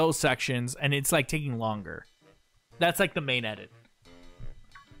for those sections, and it's like taking longer. That's like the main edit.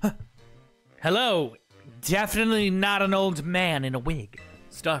 Huh. Hello. Definitely not an old man in a wig.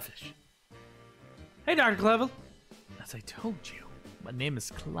 Starfish. Hey, Dr. Clevel. As I told you, my name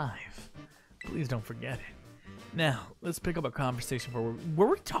is Clive. Please don't forget it. Now, let's pick up a conversation. Were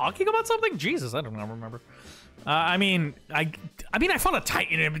we talking about something? Jesus, I don't remember. I mean, I found a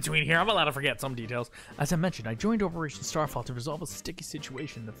titan in between here. I'm allowed to forget some details. As I mentioned, I joined Operation Starfall to resolve a sticky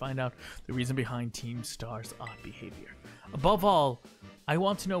situation to find out the reason behind Team Star's odd behavior. Above all, I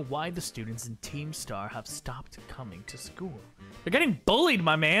want to know why the students in Team Star have stopped coming to school. They're getting bullied,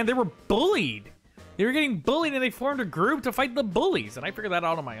 my man. They were bullied. They were getting bullied, and they formed a group to fight the bullies. And I figured that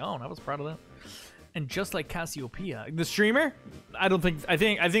out on my own. I was proud of that. And just like Cassiopeia, the streamer, I think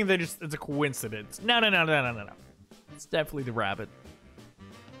they just, it's a coincidence. No. It's definitely the rabbit.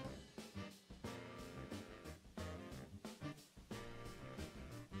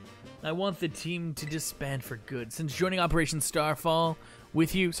 I want the team to disband for good. Since joining Operation Starfall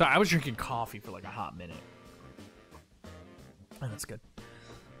with you, sorry, I was drinking coffee for like a hot minute. Oh, that's good.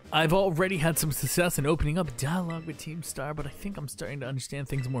 I've already had some success in opening up dialogue with Team Star, but I think I'm starting to understand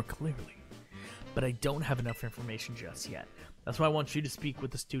things more clearly. But I don't have enough information just yet. That's why I want you to speak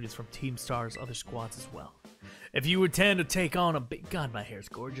with the students from Team Star's other squads as well. If you intend to take on a big... God, my hair's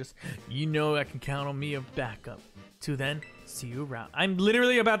gorgeous. You know I can count on me as backup. Till then, see you around. I'm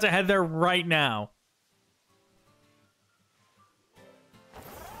literally about to head there right now.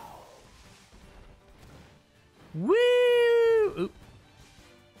 Woo! Oop.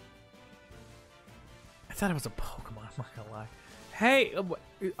 I thought it was a Pokemon, I'm not gonna lie. Hey,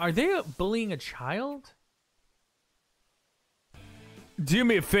 are they bullying a child? Do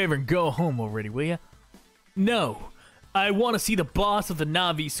me a favor and go home already, will ya? No, I want to see the boss of the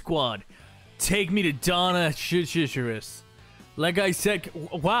Navi squad. Take me to Donna Shishiris. Like I said,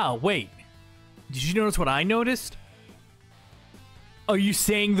 wow, wait. Did you notice what I noticed? Are you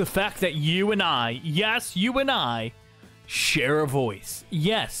saying the fact that you and I, yes, you and I, share a voice?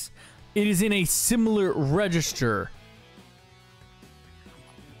 Yes, it is in a similar register.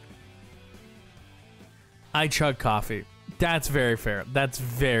 I chug coffee. That's very fair. That's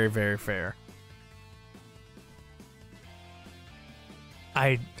very, very fair.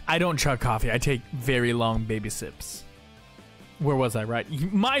 I don't chug coffee. I take very long baby sips. Where was I, right?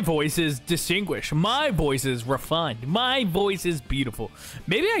 My voice is distinguished. My voice is refined. My voice is beautiful.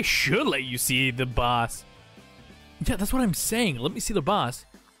 Maybe I should let you see the boss. Yeah, that's what I'm saying. Let me see the boss.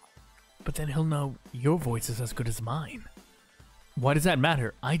 But then he'll know your voice is as good as mine. Why does that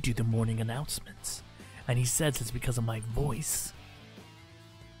matter? I do the morning announcements. And he says it's because of my voice.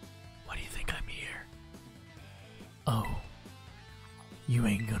 Why do you think I'm here? Oh. You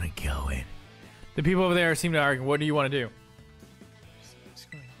ain't gonna go in. The people over there seem to argue. What do you want to do? I'm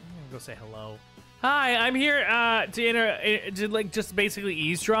gonna go say hello. Hi, I'm here to like just basically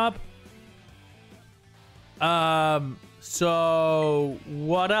eavesdrop. So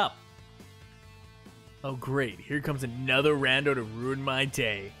what up? Oh great, here comes another rando to ruin my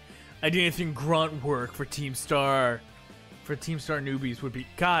day. I didn't think grunt work for Team Star newbies would be...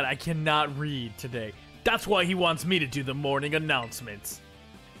 God, I cannot read today. That's why he wants me to do the morning announcements.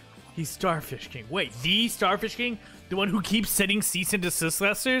 He's Starfish King. Wait, the Starfish King? The one who keeps sending cease and desist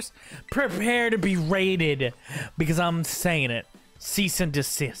letters? Prepare to be raided. Because I'm saying it. Cease and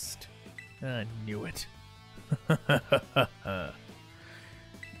desist. I knew it.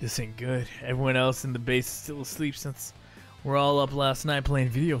 This ain't good. Everyone else in the base is still asleep since we're all up last night playing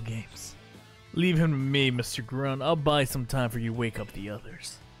video games. Leave him to me, Mr. Grunt. I'll buy some time for you to wake up the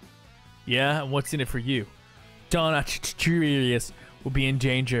others. Yeah, and what's in it for you? Donna Curious will be in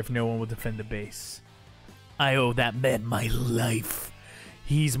danger if no one will defend the base. I owe that man my life.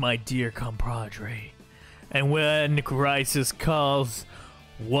 He's my dear compadre. And when crisis calls,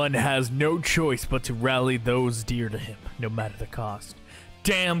 one has no choice but to rally those dear to him, no matter the cost.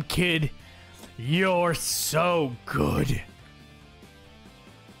 Damn, kid, you're so good.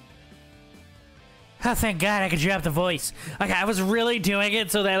 Oh, thank God I could drop the voice. Like, I was really doing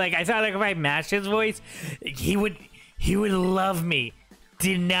it so that, like, I thought, like, if I matched his voice, he would love me.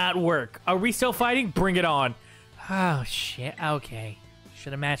 Did not work. Are we still fighting? Bring it on. Oh, shit. Okay.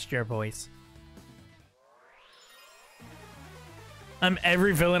 Should have matched your voice. I'm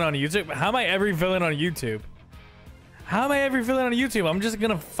every villain on YouTube? How am I every villain on YouTube? How am I every villain on YouTube? I'm just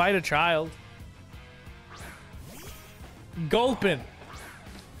gonna fight a child. Gulpin.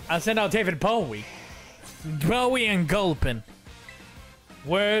 I'll send out David Bowie. Bowie and Gulpin.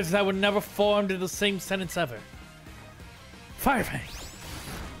 Words that would never form into the same sentence ever. Firefang.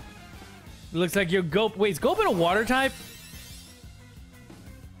 Looks like you're Gulp. Wait, is Gulpin a water type?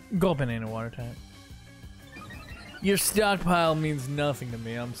 Gulpin ain't a water type. Your stockpile means nothing to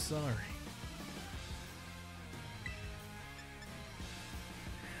me. I'm sorry.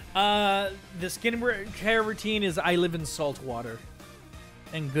 The skincare routine is I live in salt water.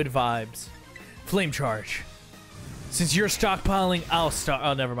 And good vibes. Flame charge. Since you're stockpiling, I'll start.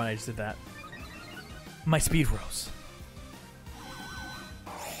 Oh, never mind. I just did that. My speed rose.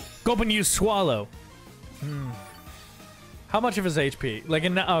 Gulpin use swallow. How much of his HP? Like,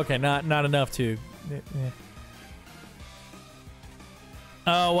 okay, not enough to. Yeah.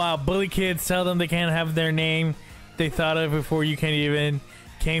 Oh wow, bully kids tell them they can't have their name they thought of before you can even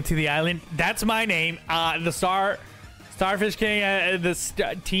came to the island. That's my name. The Starfish King,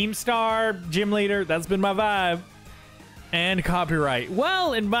 Team Star gym leader. That's been my vibe. And copyright.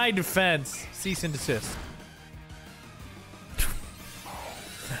 Well, in my defense, cease and desist.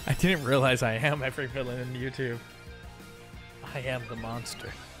 I didn't realize I am every villain in YouTube. I am the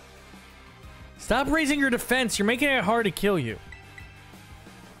monster. Stop raising your defense. You're making it hard to kill you.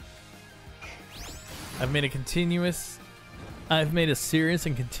 I've made a continuous I've made a serious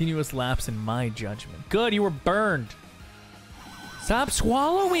and continuous lapse in my judgment. Good, you were burned. Stop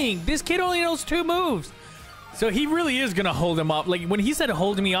swallowing. This kid only knows 2 moves. So he really is gonna hold him off. Like, when he said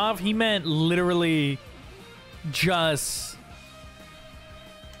hold me off, he meant literally just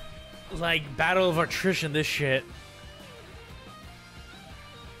like battle of attrition, this shit.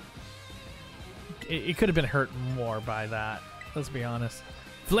 It could have been hurt more by that. Let's be honest.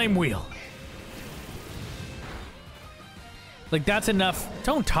 Flame wheel. Like, that's enough.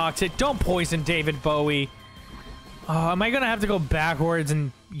 Don't toxic. Don't poison David Bowie. Oh, am I gonna have to go backwards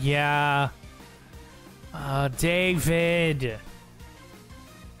and... Yeah. David.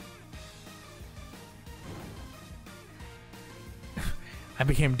 I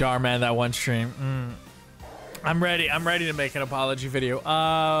became Darman that one stream. I'm ready. I'm ready to make an apology video.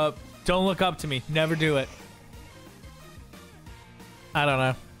 Don't look up to me. Never do it. I don't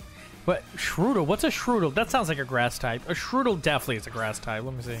know. What? Shroodle? What's a Shroodle? That sounds like a grass type. A Shroodle definitely is a grass type.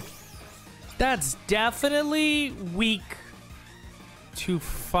 Let me see. That's definitely weak to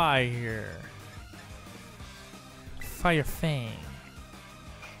fire. Fire Fang.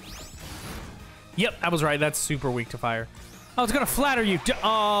 Yep, I was right. That's super weak to fire. Oh, it's gonna flatter you.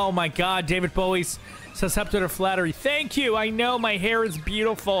 Oh my god, David Bowie's susceptible to flattery. Thank you. I know my hair is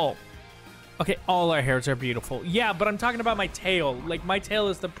beautiful. Okay, all our hairs are beautiful. Yeah, but I'm talking about my tail. Like, my tail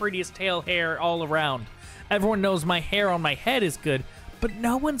is the prettiest tail hair all around. Everyone knows my hair on my head is good, but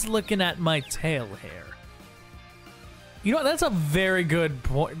no one's looking at my tail hair. You know, that's a very good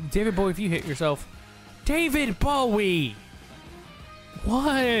point. David Bowie, if you hit yourself. David Bowie!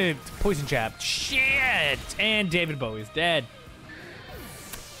 What? Poison jab. Shit! And David Bowie's dead.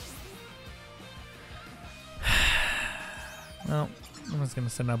 Well, I'm just gonna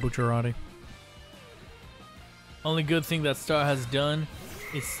send out Bucciarati. Only good thing that Star has done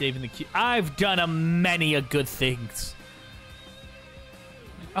is saving the key. I've done many good things.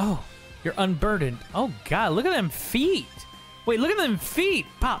 Oh, you're unburdened. Oh god, look at them feet. Wait, look at them feet.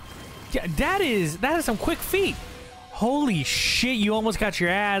 Pop. Yeah, that is some quick feet. Holy shit, you almost got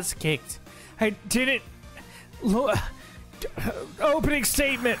your ass kicked. I didn't. Opening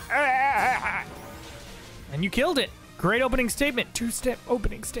statement. And you killed it. Great opening statement. 2-step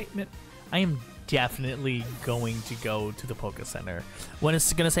opening statement. I am definitely going to go to the Poké Center. When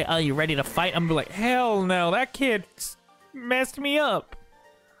it's gonna say, "Oh, you ready to fight?" I'm gonna be like, "Hell no, that kid messed me up."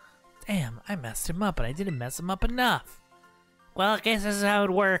 Damn, I messed him up, but I didn't mess him up enough. Well, I guess this is how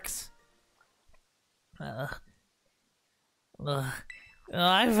it works. I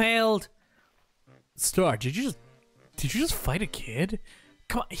failed. Star, did you just fight a kid?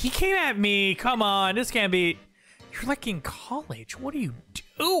 Come on, he came at me. Come on, this can't be. You're like in college. What are you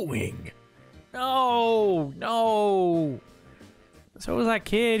doing? No, no. So is that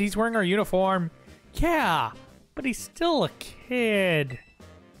kid. He's wearing our uniform. Yeah, but he's still a kid.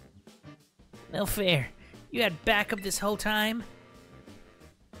 No fair. You had backup this whole time?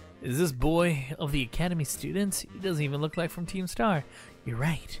 Is this boy of the Academy students? He doesn't even look like from Team Star. You're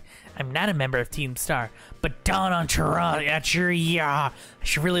right. I'm not a member of Team Star, but Don Entourage, I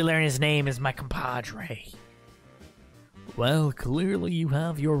should really learn his name as my compadre. Well, clearly you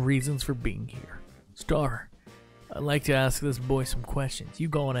have your reasons for being here. Star, I'd like to ask this boy some questions. You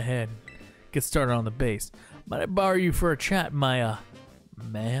go on ahead. Get started on the base. Might I borrow you for a chat, my,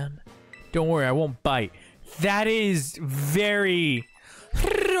 man? Don't worry, I won't bite. That is very...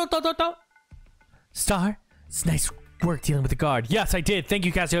 Star, it's nice work dealing with the guard. Yes, I did. Thank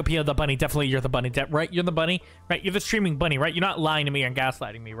you, Cassiopeia the bunny. Definitely you're the bunny, right? You're the bunny, right? You're the streaming bunny, right? You're not lying to me and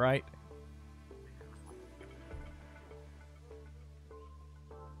gaslighting me, right?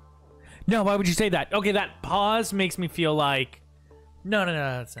 No, why would you say that? Okay, that pause makes me feel like... No,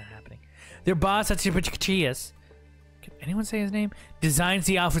 that's not happening. Their boss, Hachipachichias, can anyone say his name? Designs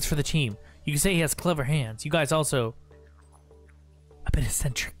the outfits for the team. You can say he has clever hands. You guys also... a bit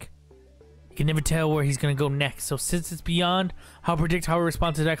eccentric. You can never tell where he's gonna go next, so since it's beyond how predict how we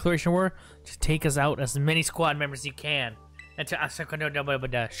respond to the declaration were, just take us out as many squad members as you can. Until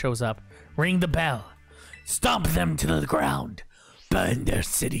Asako shows up. Ring the bell. Stomp them to the ground. Burn their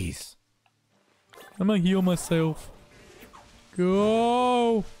cities. I'm gonna heal myself.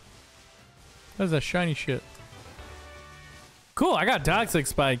 Go! That's a shiny shit. Cool, I got toxic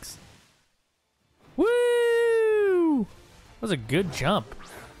spikes. Woo! That was a good jump.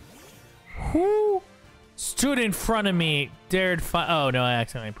 Who stood in front of me, dared fight? Oh no, I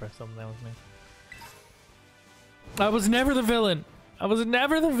accidentally pressed something. That was me. I was never the villain. I was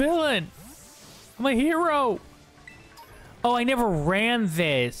never the villain. I'm a hero. Oh, I never ran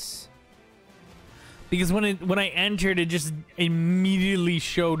this. Because when I entered, it just immediately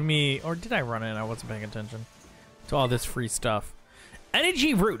showed me... Or did I run it? I wasn't paying attention. to all this free stuff.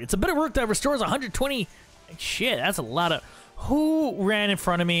 Energy root. It's a bit of root that restores 120. Shit, that's a lot of... Who ran in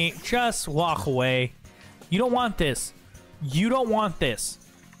front of me? Just walk away. You don't want this. You don't want this.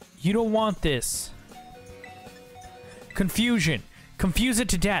 You don't want this. Confusion. Confuse it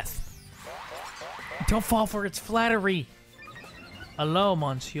to death. Don't fall for its flattery. Hello,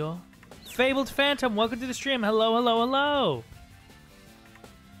 monsieur. Fabled Phantom, welcome to the stream. Hello, hello, hello.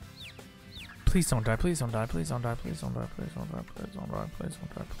 Please don't die, please don't die, please don't die, please don't die, please don't die, please don't die, please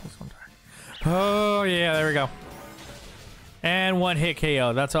don't die, please don't die. Oh, yeah, there we go. And one hit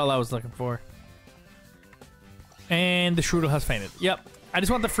KO. That's all I was looking for. And the Shroodle has fainted. Yep. I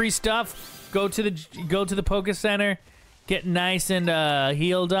just want the free stuff. Go to the Poke Center. Get nice and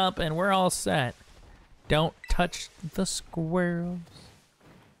healed up, and we're all set. Don't touch the squirrels.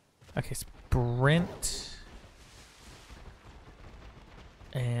 Okay, sprint.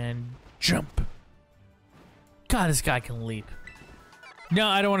 And jump. God, this guy can leap. No,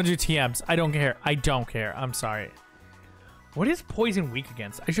 I don't want to do TMs. I don't care. I don't care. I'm sorry. What is poison weak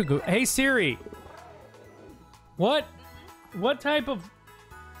against? I should go. Hey, Siri. What type of...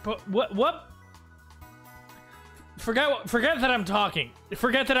 What? Forget that I'm talking.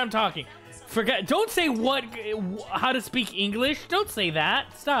 Forget that I'm talking. Don't say how to speak English. Don't say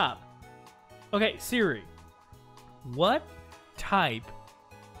that. Stop. Okay, Siri. What type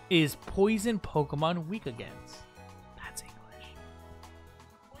is poison Pokemon weak against? That's English.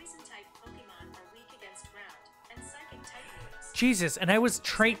 Poison type Pokemon are weak against ground, and psychic type moves. Jesus, and I was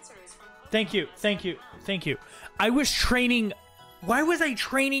Thank you. I was training. Why was I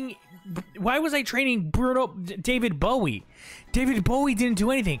training David Bowie? David Bowie didn't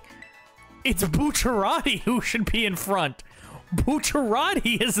do anything. It's Bucciarati who should be in front.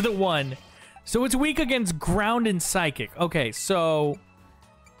 Bucciarati is the one. So it's weak against ground and psychic. Okay, so...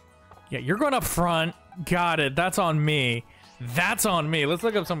 Yeah, you're going up front. Got it. That's on me. That's on me. Let's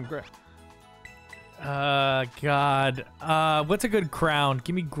look up some... God. What's a good ground?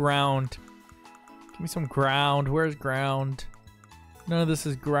 Give me ground. Give me some ground. Where's ground? None of this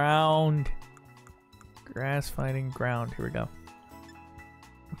is ground. Grass fighting ground. Here we go.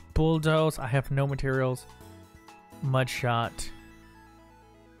 Bulldoze. I have no materials. Mud shot.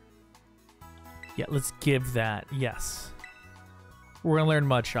 Yeah, let's give that. Yes. We're gonna learn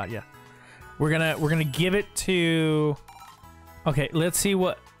mud shot. Yeah. We're gonna give it to. Okay, let's see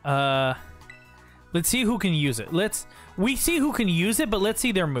what. Let's see who can use it. We see who can use it, but let's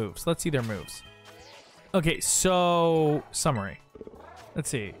see their moves. Let's see their moves. Okay, so summary. Let's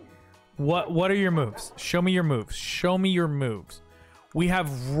see. What are your moves? Show me your moves. Show me your moves. We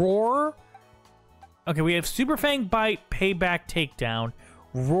have Roar. Okay, we have Super Fang Bite, Payback Takedown,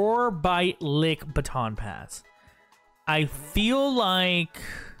 Roar, Bite, Lick, Baton Pass. I feel like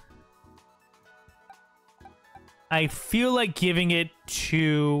giving it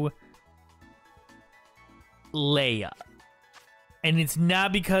to Leia. And it's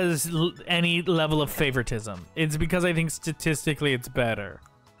not because any level of favoritism. It's because I think statistically it's better.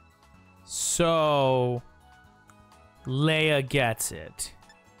 So Leia gets it.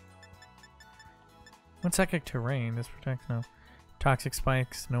 What psychic terrain? This protects no. Toxic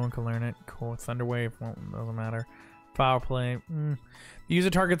spikes, no one can learn it. Cool. Thunder wave, well, doesn't matter. Foul play. The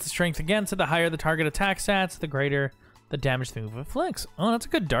user targets the strength against it. The higher the target attack stats, the greater the damage the move inflicts. Oh, that's a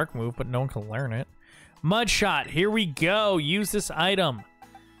good dark move, but no one can learn it. Mud shot. Here we go. Use this item.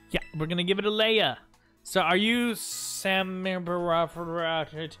 Yeah, we're gonna give it a Leia. So, are you Sam the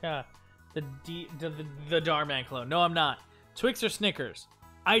Darman clone? No, I'm not. Twix or Snickers?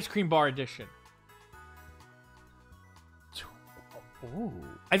 Ice cream bar edition. Ooh.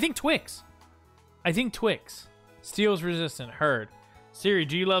 I think Twix. Steel's resistant. Heard. Siri,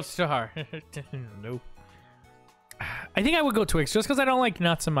 do you love Star? Nope. I think I would go Twix just because I don't like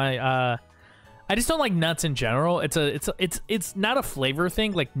nuts in my. I just don't like nuts in general. It's not a flavor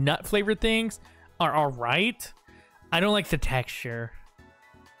thing. Like nut flavored things are all right. I don't like the texture.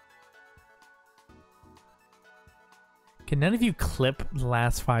 Can none of you clip the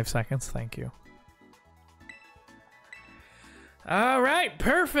last 5 seconds? Thank you. All right,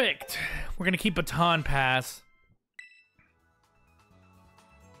 perfect. We're gonna keep Baton Pass.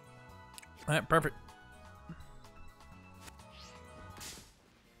 All right, perfect.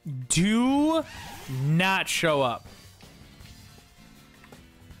 Do not show up.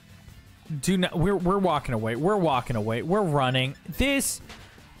 Do not. We're walking away. We're walking away. We're running. This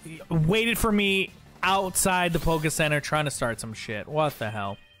waited for me outside the Poke Center trying to start some shit. What the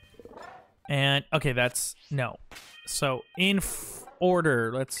hell? And okay, that's no. So in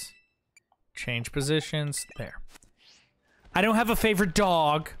order, let's change positions. There. I don't have a favorite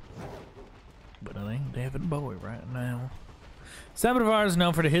dog. but it ain't David Bowie right now. Saboteur is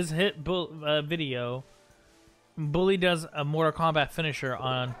known for his hit video. Bully does a Mortal Kombat finisher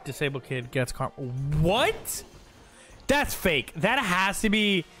on disabled kid gets karma. What? That's fake. That has to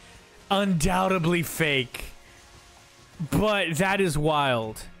be undoubtedly fake. But that is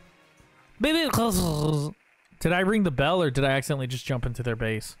wild. Did I ring the bell or did I accidentally just jump into their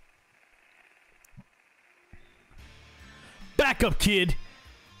base? Back up, kid.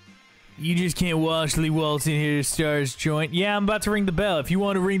 You just can't washly waltz in here to Star's joint. Yeah, I'm about to ring the bell. If you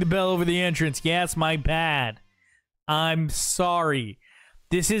want to ring the bell over the entrance, yeah, it's my bad. I'm sorry.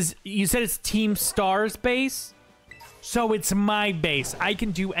 This is, you said it's Team Star's base? So it's my base. I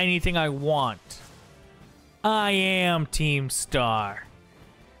can do anything I want. I am Team Star.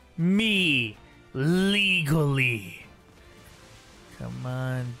 Me. Legally. Come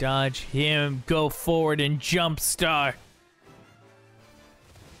on, dodge him. Go forward and jump Star.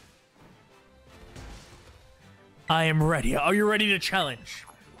 I am ready. Are you ready to challenge?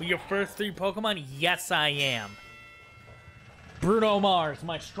 With your first 3 Pokemon? Yes, I am. Bruno Mars,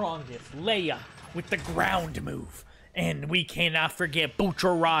 my strongest. Leia with the ground move. And we cannot forget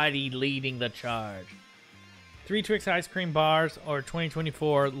Bucciarati leading the charge. 3 Twix ice cream bars or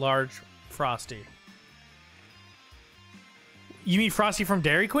 2024 large Frosty. You mean Frosty from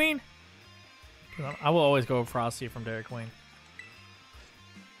Dairy Queen? I will always go with Frosty from Dairy Queen.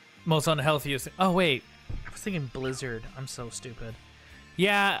 Most unhealthiest. Oh, wait. I was thinking Blizzard. I'm so stupid.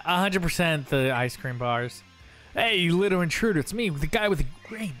 Yeah, 100% the ice cream bars. Hey, you little intruder. It's me, the guy with the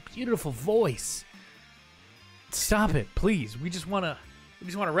great, beautiful voice. Stop it, please. We just want to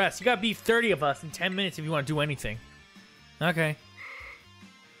rest. You got to beat 30 of us in 10 minutes if you want to do anything. Okay.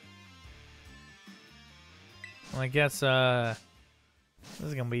 Well, I guess, this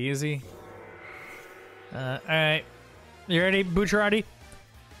is going to be easy. Alright. You ready, Bucciarati?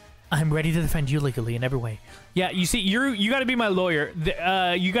 I'm ready to defend you legally in every way. Yeah, you see, you got to be my lawyer.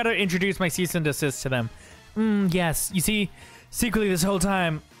 You got to introduce my cease and desist to them. Yes. You see, secretly this whole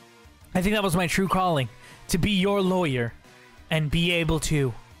time, I think that was my true calling. To be your lawyer and be able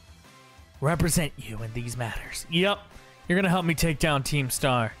to represent you in these matters. Yep. You're going to help me take down Team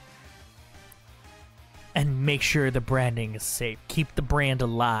Star. And make sure the branding is safe. Keep the brand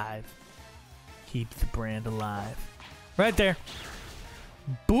alive. Keep the brand alive. Right there.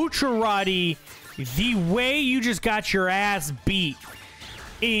 Bucciarati, the way you just got your ass beat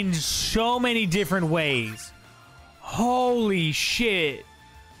in so many different ways. Holy shit.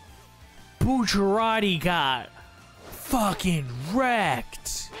 Bucciarati got fucking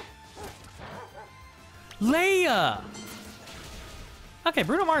wrecked. Leia. Okay,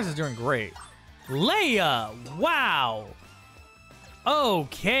 Bruno Mars is doing great. Leia. Wow.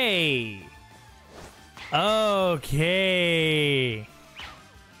 Okay. Okay.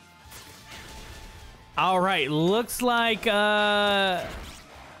 All right, looks like Bruno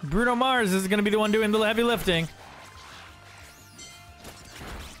Mars is going to be the one doing the heavy lifting.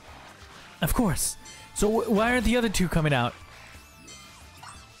 Of course. So why aren't the other 2 coming out?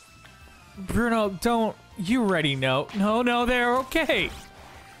 Bruno, don't. You already know. No, they're okay.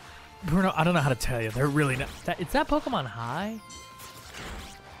 Bruno, I don't know how to tell you. They're really not. Is that Pokemon high?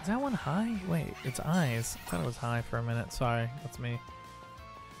 Is that one high? Wait, it's eyes. I thought it was high for a minute. Sorry, that's me.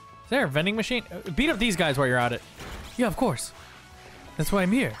 Is there a vending machine? Beat up these guys while you're at it. Yeah, of course. That's why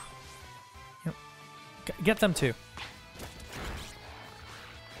I'm here. Get them too.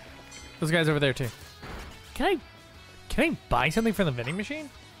 Those guys over there too. Can I buy something from the vending machine?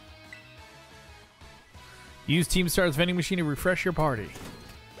 Use Team Star's vending machine to refresh your party.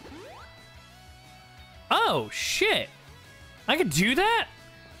 Oh shit! I could do that?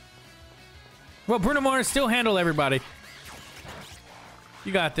 Well, Bruno Mars still handle everybody.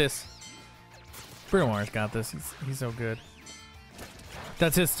 You got this. Bruno Mars got this. He's so good.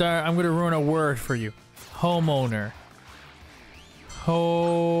 That's it, Star. I'm gonna ruin a word for you. Homeowner.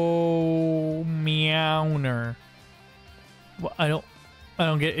 Meowner. Well, I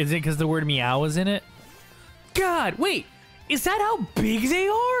don't get. Is it because the word meow is in it? God, wait. Is that how big they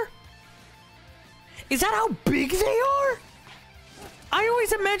are? Is that how big they are? I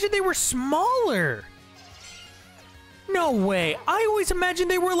always imagined they were smaller. No way. I always imagined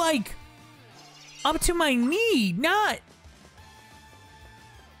they were like up to my knee, not.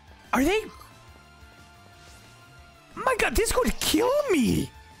 Are they? My God, this could kill me.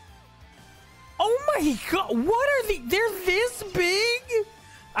 Oh my God, what are they? They're this big?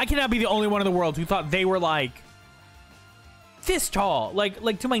 I cannot be the only one in the world who thought they were like this tall,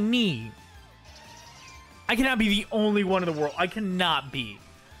 like to my knee. I cannot be the only one in the world. I cannot be.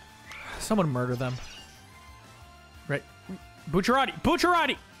 Someone murder them. Right. Bucciarati.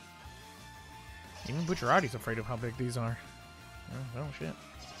 Bucciarati! Even Bucciarati's afraid of how big these are. Oh shit.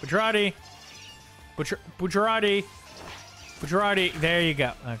 Bucciarati! Bucciarati! Bucciarati! There you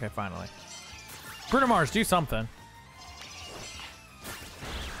go. Okay, finally. Bruno Mars, do something.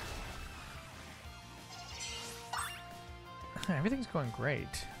 Everything's going great.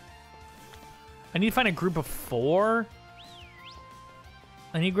 I need to find a group of 4.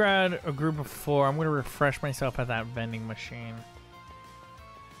 I need to grab a group of 4. I'm going to refresh myself at that vending machine.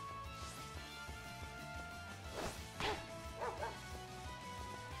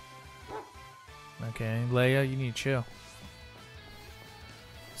 Okay, Leia, you need to chill.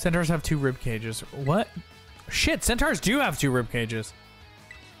 Centaurs have 2 rib cages. What? Shit, centaurs do have 2 rib cages.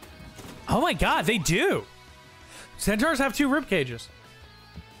 Oh my god, they do. Centaurs have 2 rib cages.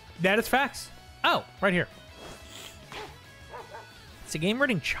 That is facts. Oh, right here. Is the game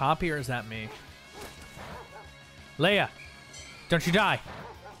running choppy or is that me? Leia, don't you die.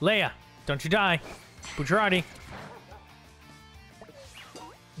 Leia, don't you die. Bucciarati.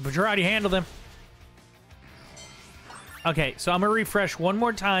 Bucciarati, handle them. Okay, so I'm gonna refresh one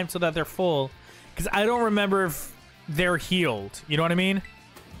more time so that they're full, because I don't remember if they're healed. You know what I mean?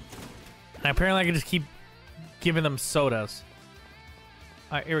 And apparently I can just keep giving them sodas.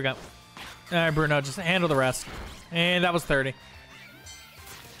 All right, here we go. All right, Bruno, just handle the rest. And that was 30.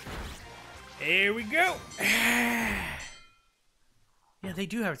 Here we go. Yeah, they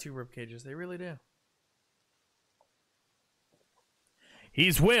do have 2 rib cages. They really do.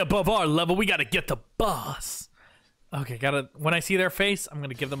 He's way above our level. We gotta get the boss. Okay, gotta. When I see their face, I'm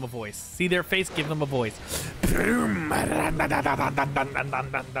gonna give them a voice. See their face, give them a voice. No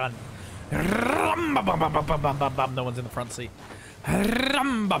one's in the front seat.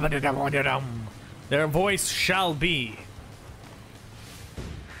 Their voice shall be.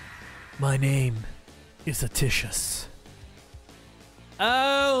 My name is Aticius.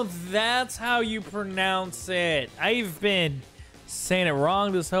 Oh, that's how you pronounce it. I've been saying it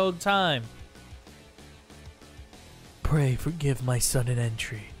wrong this whole time. Pray forgive my sudden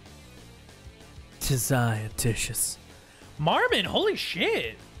entry. 'Tis I, Aticius. Marmon, holy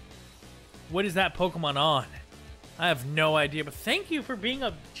shit. What is that Pokemon on? I have no idea, but thank you for being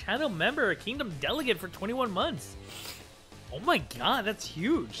a channel member, a Kingdom delegate for 21 months. Oh my god, that's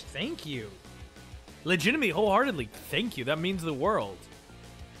huge. Thank you. Legitimately, wholeheartedly, thank you. That means the world.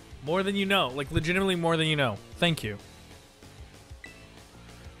 More than you know. Like, legitimately more than you know. Thank you.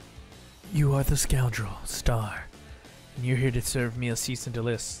 You are the scoundrel, Star. And you're here to serve me a cease and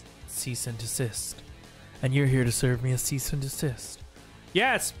desist. Cease and desist. And you're here to serve me a cease and desist.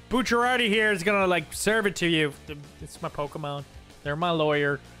 Yes, Bucciarati here is gonna, like, serve it to you. It's my Pokemon. They're my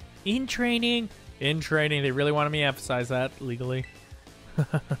lawyer. In training. In training. They really wanted me to emphasize that legally.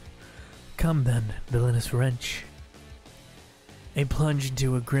 Come then, villainous wrench. A plunge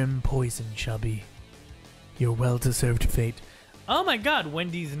into a grim poison shall be your well-deserved fate. Oh my god,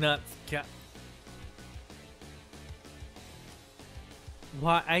 Wendy's nuts.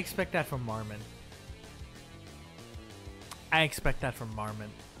 Why? I expect that from Marmon. I expect that from Marmon.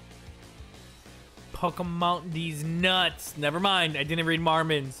 Pokemon these nuts. Never mind, I didn't read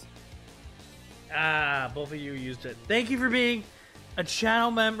Marmon's. Ah, both of you used it. Thank you for being a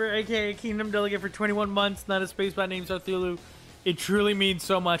channel member, aka Kingdom delegate for 21 months, not a spacebat named Sarthulu. It truly means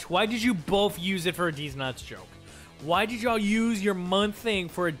so much. Why did you both use it for a D's Nuts joke? Why did y'all use your month thing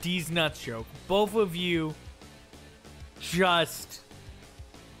for a D's Nuts joke? Both of you just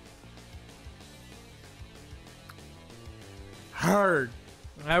heard.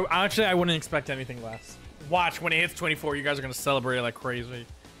 I wouldn't expect anything less. Watch, when it hits 24, you guys are going to celebrate it like crazy.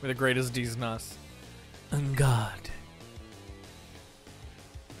 We're the greatest D's Nuts. And God.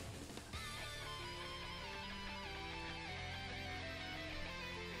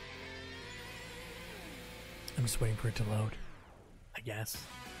 I'm just waiting for it to load, I guess.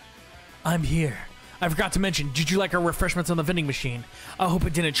 I'm here. I forgot to mention, did you like our refreshments on the vending machine? I hope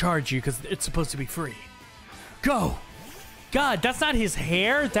it didn't charge you because it's supposed to be free. Go! God, that's not his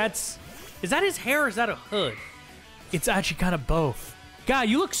hair. Is that his hair or is that a hood? It's actually kind of both. God,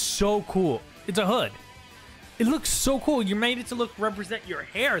 you look so cool. It's a hood. It looks so cool. You made it to represent your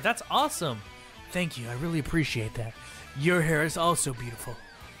hair. That's awesome. Thank you. I really appreciate that. Your hair is also beautiful.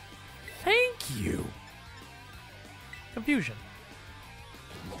 Thank you. Confusion.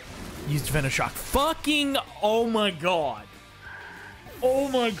 Used Venoshock. Fucking, oh my god. Oh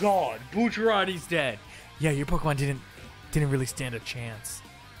my god. Bucciarati's dead. Yeah, your Pokemon didn't really stand a chance.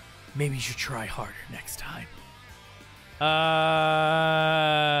 Maybe you should try harder next time.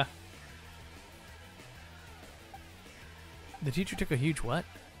 The teacher took a huge what?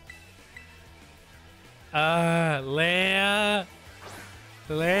 Leia.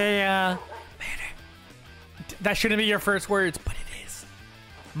 Leia. That shouldn't be your first words, but it is.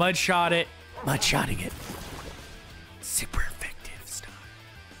 Mudshot it. Mudshotting it. Super effective stuff.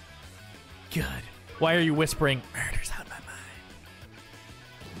 Good. Why are you whispering? Murder's on my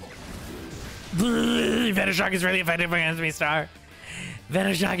mind. Venoshock is really effective against me, Star.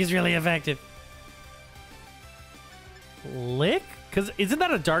 Venoshock is really effective. Lick? Because isn't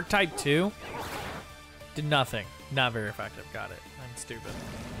that a dark type too? Did nothing. Not very effective. Got it. I'm stupid.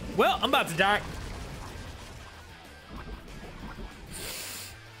 Well, I'm about to die.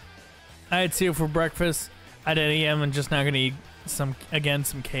 I had cereal for breakfast at 8 a.m. and just now gonna eat some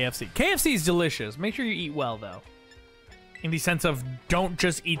KFC. KFC is delicious. Make sure you eat well though. In the sense of don't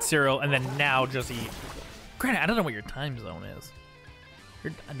just eat cereal and then now just eat. Granted, I don't know what your time zone is.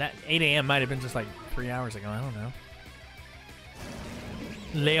 That 8 a.m. might have been just like 3 hours ago. I don't know.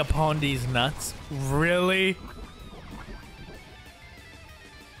 Lay upon these nuts. Really?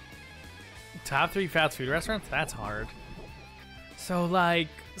 Top 3 fast food restaurants? That's hard. So like,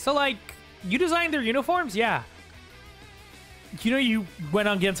 you designed their uniforms? Yeah. You know you went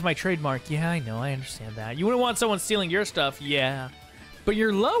against my trademark. Yeah, I know. I understand that. You wouldn't want someone stealing your stuff. Yeah. But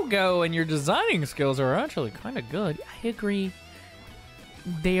your logo and your designing skills are actually kind of good. I agree.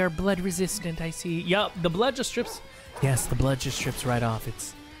 They are blood resistant, I see. Yup, the blood just strips. Yes, the blood just strips right off.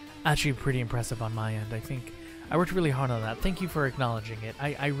 It's actually pretty impressive on my end. I think I worked really hard on that. Thank you for acknowledging it.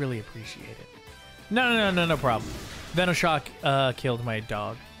 I really appreciate it. No problem. Venoshock killed my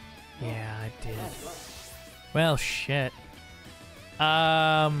dog. Yeah, I did. Well, shit.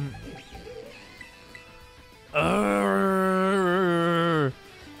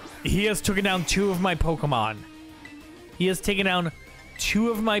 He has taken down 2 of my Pokemon. He has taken down 2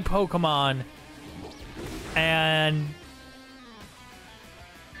 of my Pokemon. And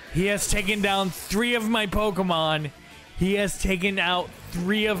he has taken down 3 of my Pokemon. He has taken out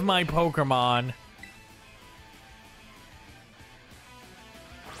 3 of my Pokemon.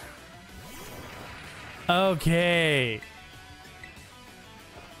 Okay.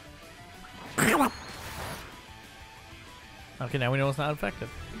 Okay, now we know it's not effective.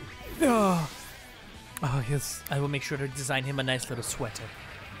 Oh, yes. I will make sure to design him a nice little sweater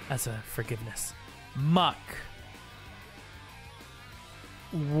as a forgiveness. Muck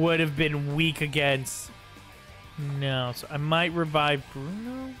would have been weak against. No, so I might revive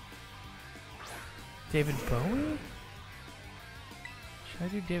Bruno. David Bowie? Should I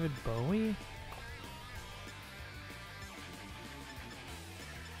do David Bowie?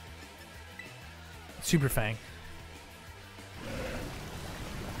 Super Fang.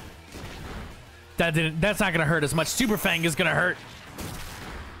 That's not gonna hurt as much. Super Fang is gonna hurt.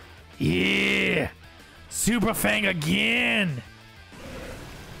 Yeah! Super Fang again!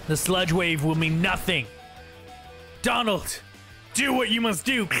 The sludge wave will mean nothing. Donald, do what you must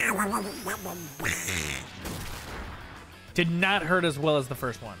do. Did not hurt as well as the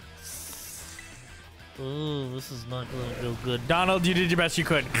first one. Oh, this is not gonna go good. Donald, you did your best you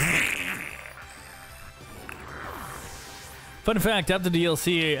could. Fun fact, after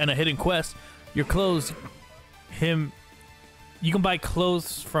DLC and a hidden quest, your clothes, you can buy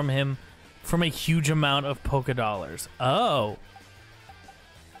clothes from him from a huge amount of Poké Dollars. Oh.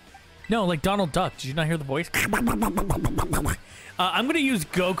 No, like Donald Duck. Did you not hear the voice? I'm going to use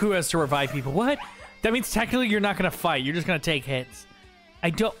Goku as to revive people. What? That means technically you're not going to fight. You're just going to take hits.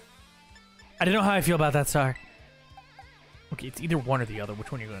 I don't know how I feel about that, Star. Okay, it's either one or the other.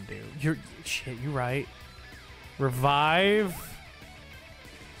 Which one are you going to do? You're right. Revive.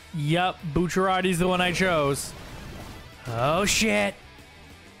 Yup, Bucciarati's the one I chose. Oh, shit.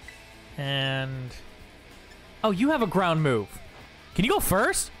 And... oh, you have a ground move. Can you go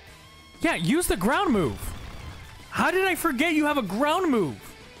first? Yeah, use the ground move. How did I forget you have a ground move?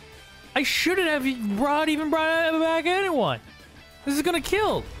 I shouldn't have brought back anyone. This is gonna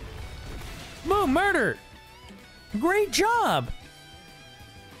kill. Boom, murder. Great job.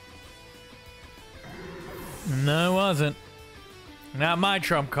 No, it wasn't. Not my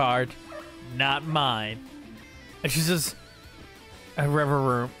trump card. Not mine. It's just a river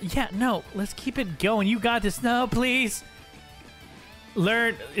room. Yeah, no, let's keep it going. You got this. No, please.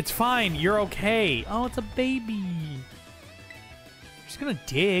 Learn. It's fine. You're okay. Oh, it's a baby. You're just gonna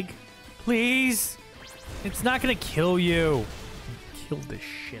dig. Please. It's not gonna kill you. Kill the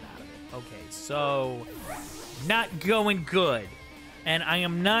shit out of it. Okay, so not going good. And I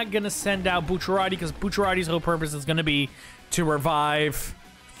am not gonna send out Bucciarati because Bucciarati's whole purpose is gonna be to revive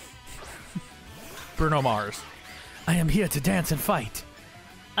Bruno Mars. I am here to dance and fight.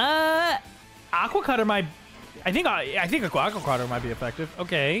 Aqua Cutter might. I think Aqua Cutter might be effective.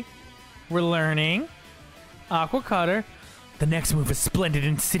 Okay, we're learning. Aqua Cutter. The next move is Splendid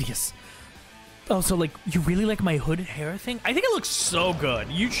Insidious. Oh, so like you really like my hooded hair thing? I think it looks so good.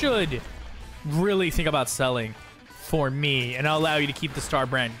 You should really think about selling for me, and I'll allow you to keep the Star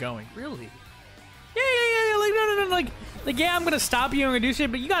brand going. Really? Yeah. Like no. Like yeah, I'm gonna stop you. I'm gonna do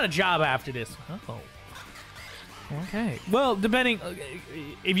shit, but you got a job after this. Oh. Okay. Well, depending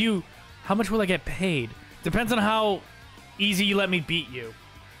if you, how much will I get paid? Depends on how easy you let me beat you.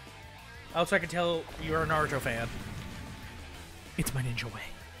 Also, I can tell you're a Naruto fan. It's my ninja way.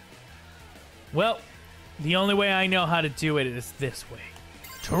 Well, the only way I know how to do it is this way.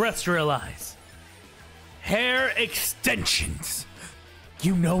 Terrestrialize. Hair extensions.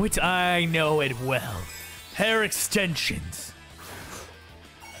 You know it? I know it well. Hair extensions.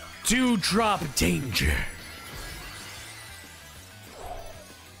 Dewdrop danger.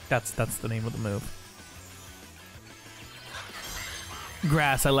 That's the name of the move.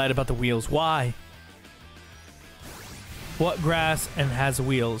 Grass, I lied about the wheels. Why? What grass and has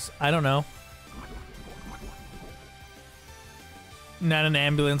wheels? I don't know. Not an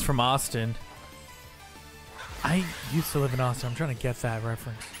ambulance from Austin. I used to live in Austin. I'm trying to get that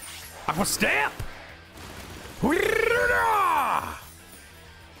reference. Aqua Stamp! Ooda.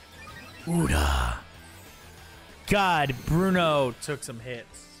 God, Bruno took some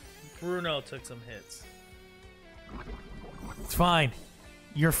hits. It's fine.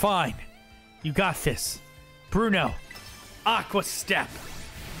 You're fine. You got this. Bruno. Aqua Step.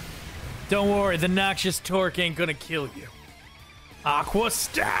 Don't worry, the noxious torque ain't gonna kill you. Aqua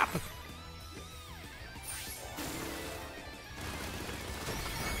Step!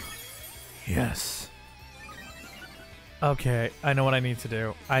 Yes. Okay, I know what I need to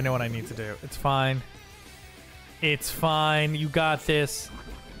do. It's fine. It's fine. You got this.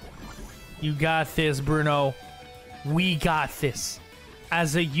 You got this, Bruno. We got this.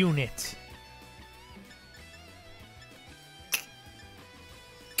 As a unit.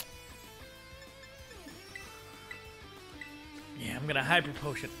 Yeah, I'm gonna hyper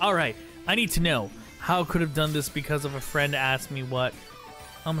potion. Alright, I need to know. How could have done this because of a friend asked me what.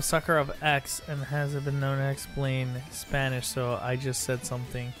 I'm a sucker of X and hasn't been known to explain Spanish, so I just said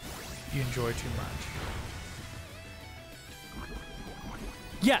something you enjoy too much.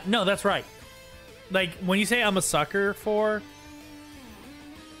 Yeah, no, that's right. Like, when you say I'm a sucker for...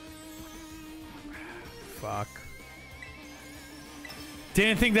 Fuck.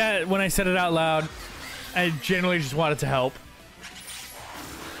 Didn't think that when I said it out loud. I genuinely just wanted to help.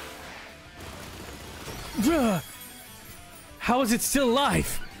 How is it still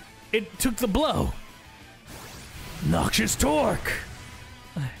alive? It took the blow. Noxious torque.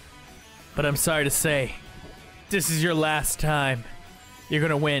 But I'm sorry to say, this is your last time. You're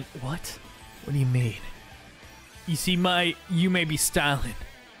gonna win. What? What do you mean? You see, you may be styling,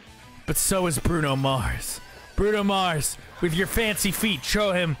 but so is Bruno Mars. Bruno Mars, with your fancy feet,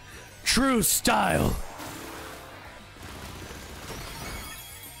 show him true style.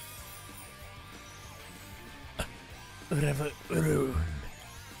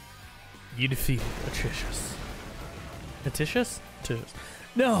 You defeated Aticius. Aticius? Aticius.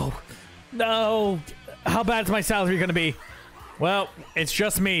 No! No! How bad's my salary gonna be? Well, it's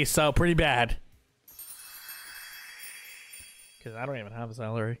just me, so pretty bad. Because I don't even have a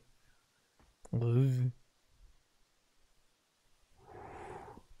salary.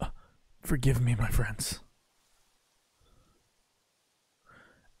 Forgive me, my friends.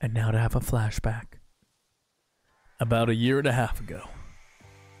 And now to have a flashback. About a year and a half ago.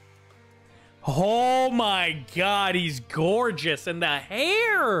 Oh my god, he's gorgeous. And the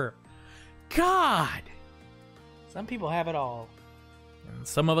hair! God! Some people have it all. And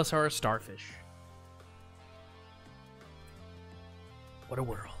some of us are a starfish. What a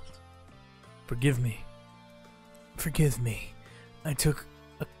world. Forgive me. Forgive me. I took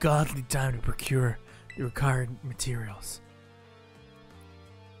a godly time to procure the required materials.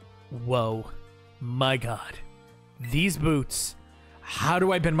 Whoa. My god. These boots. How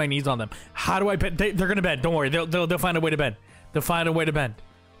do I bend my knees on them? How do I bend? They're gonna bend. Don't worry. They'll find a way to bend. They'll find a way to bend.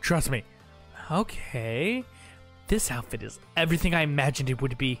 Trust me. Okay. This outfit is everything I imagined it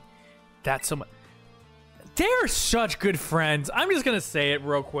would be. That's so much. They're such good friends. I'm just gonna say it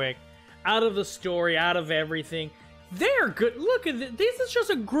real quick. Out of the story, out of everything, they're good. Look at this. This is just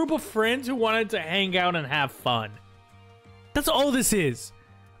a group of friends who wanted to hang out and have fun. That's all this is.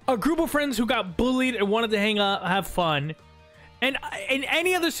 A group of friends who got bullied and wanted to hang out, have fun. And in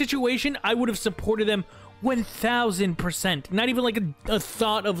any other situation, I would have supported them 1000%. Not even like a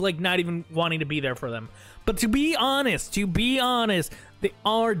thought of like not even wanting to be there for them. But to be honest, they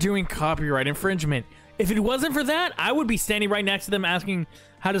are doing copyright infringement. If it wasn't for that, I would be standing right next to them asking,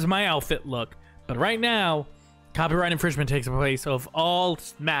 how does my outfit look? But right now, copyright infringement takes place of all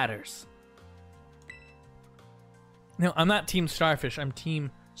matters. No, I'm not Team Starfish. I'm Team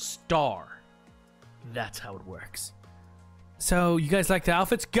Star. That's how it works. So, you guys like the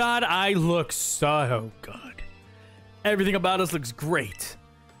outfits? God, I look so good. Everything about us looks great.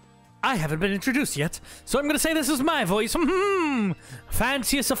 I haven't been introduced yet, so I'm gonna say this is my voice.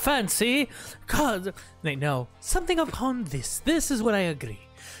 Fanciest of fancy. God, they know something upon this. This is what I agree.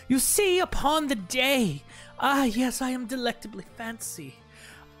 You see, upon the day. Ah, yes, I am delectably fancy.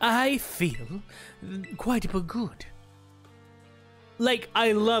 I feel quite good. Like,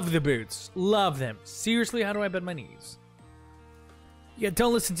 I love the boots. Love them. Seriously, how do I bend my knees? Yeah,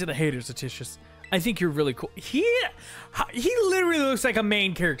 don't listen to the haters, Aticius. I think you're really cool. He literally looks like a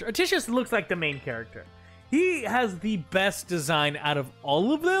main character. Aticius looks like the main character. He has the best design out of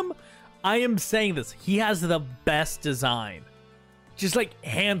all of them. I am saying this. He has the best design. Just like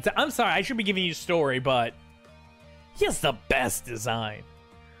hands down. I'm sorry, I should be giving you a story, but he has the best design.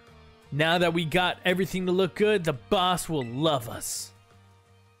 Now that we got everything to look good, the boss will love us.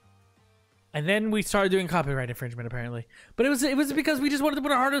 And then we started doing copyright infringement, apparently. But it was because we just wanted to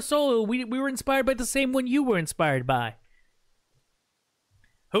put our heart and soul. We were inspired by the same one you were inspired by.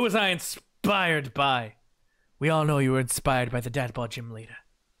 Who was I inspired by? We all know you were inspired by the Dadball gym leader.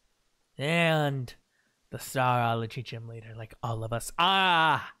 And the Starology gym leader, like all of us.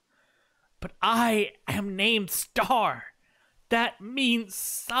 Ah! But I am named Star. That means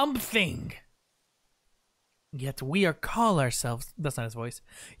something. Yet we call ourselves... That's not his voice.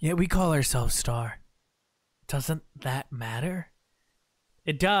 Yet we call ourselves Star. Doesn't that matter?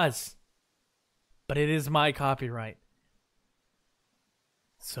 It does. But it is my copyright.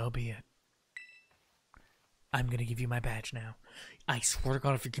 So be it. I'm gonna give you my badge now. I swear to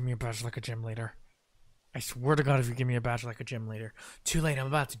God if you give me a badge like a gym leader. I swear to God if you give me a badge like a gym leader. Too late, I'm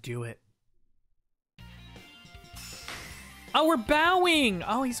about to do it. Oh, we're bowing!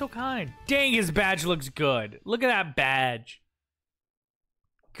 Oh, he's so kind. Dang, his badge looks good. Look at that badge.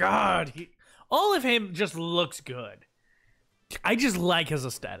 God, all of him just looks good. I just like his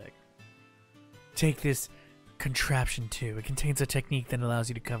aesthetic. Take this contraption too. It contains a technique that allows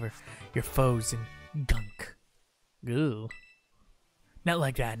you to cover your foes in gunk. Ooh. Not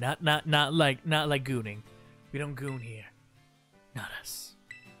like that. Not like gooning. We don't goon here. Not us.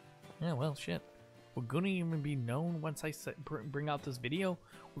 Yeah, well, shit. Will gooning even be known once I bring out this video?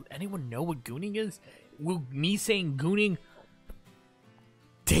 Will anyone know what gooning is? Will me saying gooning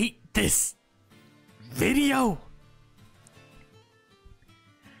date this video?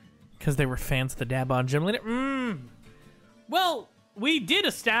 Because they were fans of the Dab-On Gym Leader? Well, we did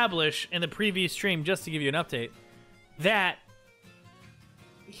establish in the previous stream, just to give you an update, that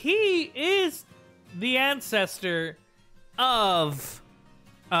he is the ancestor of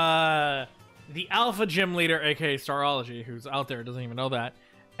the Alpha Gym Leader, aka Starology, who's out there, doesn't even know that,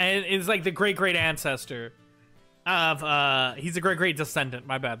 and is like the great ancestor of he's a great descendant,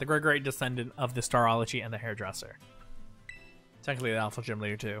 my bad, the great descendant of the Starology and the Hairdresser. Technically the Alpha Gym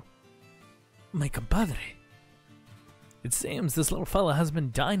Leader too. My compadre. It seems this little fella has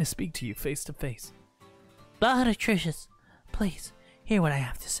been dying to speak to you face to face. But Aticius, please, hear what I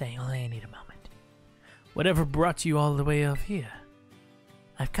have to say, only I need a moment. Whatever brought you all the way up here?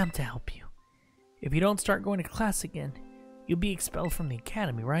 I've come to help you. If you don't start going to class again, you'll be expelled from the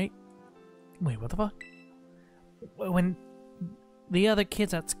academy, right? Wait, what the fuck? When the other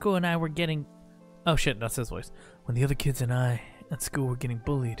kids at school and I were getting... Oh shit, that's his voice. When the other kids and I at school were getting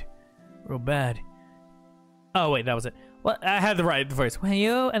bullied real bad. Oh wait, that was it. Well, I had the right voice. When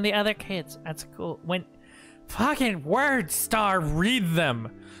you and the other kids at school... When... Fucking words, Star, read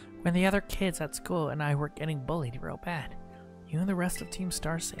them! When the other kids at school and I were getting bullied real bad, you and the rest of Team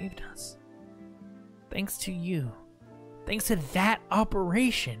Star saved us. Thanks to you, thanks to that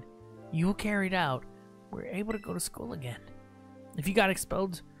operation you carried out, we're able to go to school again. If you got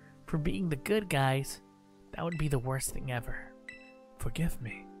expelled for being the good guys, that would be the worst thing ever. Forgive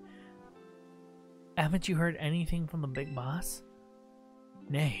me. Haven't you heard anything from the big boss?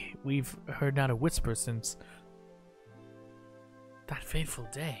 Nay, we've heard not a whisper since that fateful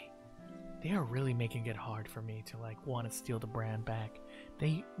day. They are really making it hard for me to like want to steal the brand back.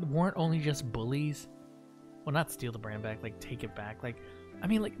 They weren't only just bullies. Well, not steal the brand back, like take it back. Like, I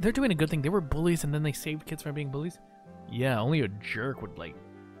mean, like they're doing a good thing. They were bullies and then they saved kids from being bullies. Yeah, only a jerk would like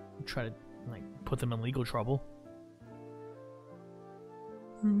try to like put them in legal trouble.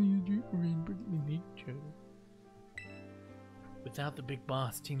 Without the big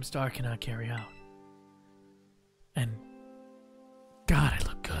boss, Team Star cannot carry out. And God, I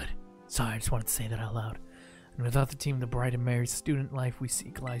look good. Sorry, I just wanted to say that out loud. And without the team, the bright and merry student life we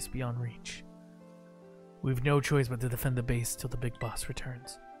seek lies beyond reach. We've no choice but to defend the base till the big boss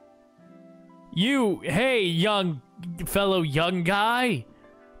returns. You, hey, young fellow young guy.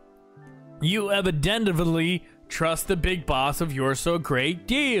 You evidently trust the big boss of yours so great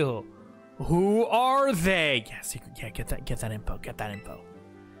deal. Who are they? Yes, yeah, get that info.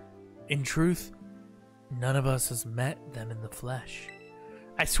 In truth, none of us has met them in the flesh.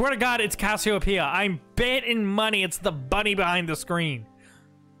 I swear to God, it's Cassiopeia. I'm betting money it's the bunny behind the screen.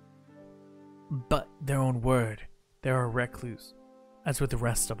 But their own word, they're a recluse, as with the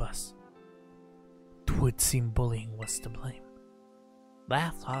rest of us. 'Twould seem bullying was to blame.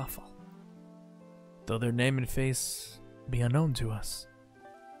 That's awful. Though their name and face be unknown to us,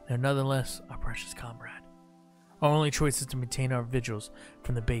 they're nonetheless our precious comrade. Our only choice is to maintain our vigils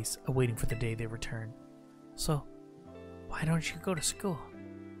from the base, awaiting for the day they return. So, why don't you go to school?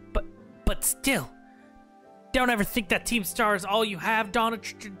 But still, don't ever think that Team Star is all you have, dude.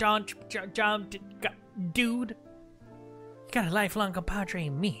 You got a lifelong compadre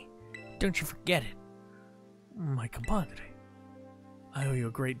in me. Don't you forget it. My compadre. I owe you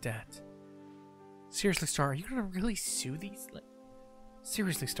a great debt. Seriously, Star, are you gonna really sue these?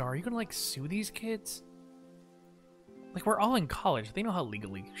 Seriously, Star, are you gonna sue these kids? We're all in college. They know how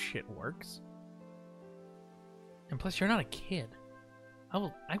legally shit works. And plus, you're not a kid. I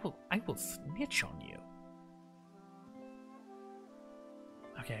will snitch on you.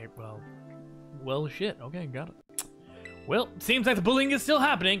 Okay, well, shit. Okay, got it. Well, seems like the bullying is still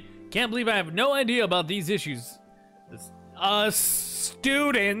happening. Can't believe I have no idea about these issues. Us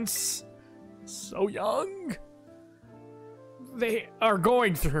students, so young, they are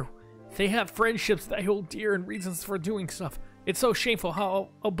going through. They have friendships they hold dear and reasons for doing stuff. It's so shameful how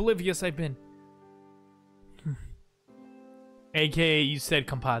oblivious I've been. AKA, you said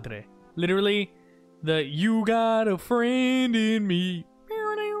compadre. Literally, the you got a friend in me.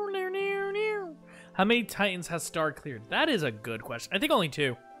 How many Titans has Star cleared? That is a good question. I think only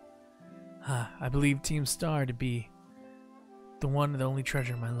 2. I believe Team Star to be the one and the only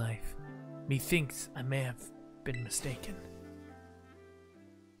treasure in my life. Methinks I may have been mistaken.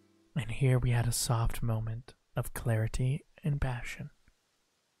 And here we had a soft moment of clarity and passion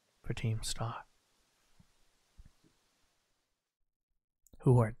for Team Star.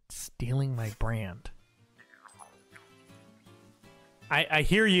 Who are stealing my brand. I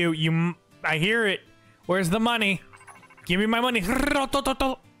hear you. I hear it. Where's the money? Give me my money.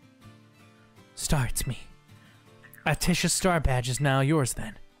 Star, it's me. Atish's Star badge is now yours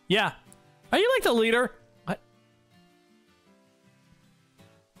then. Yeah. Are you the leader? What?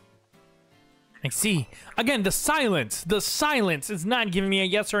 I see. Again, the silence. The silence is not giving me a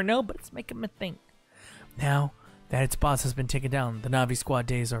yes or a no, but it's making me think. Now that its boss has been taken down, the Navi squad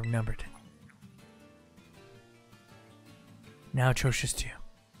days are numbered. Now Atrocious 2.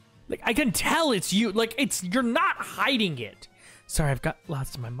 I can tell it's you. You're not hiding it. Sorry, I've got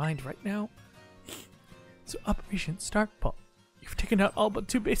lots in my mind right now. So Operation Starkball. You've taken out all but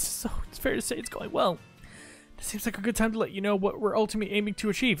 2 bases, so it's fair to say it's going well. It seems like a good time to let you know what we're ultimately aiming to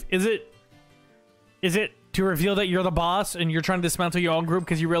achieve. Is it to reveal that you're the boss and you're trying to dismantle your own group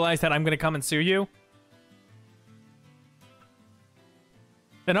because you realize that I'm going to come and sue you?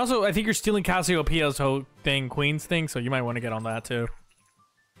 And also, I think you're stealing Cassiopeia's whole thing, Queen's thing, so you might want to get on that too.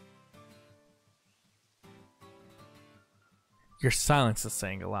 Your silence is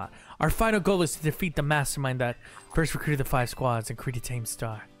saying a lot. Our final goal is to defeat the mastermind that first recruited the 5 squads and created Team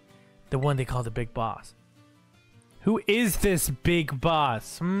Star. The one they call the Big Boss. Who is this Big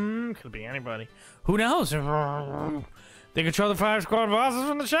Boss? Could be anybody. Who knows? They control the 5 squad bosses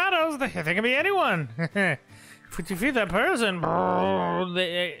from the shadows. They can be anyone. If we defeat that person,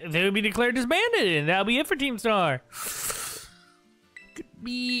 they will be declared disbanded, and that'll be it for Team Star. Could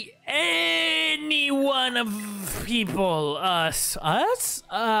be any one of people. Us? Us?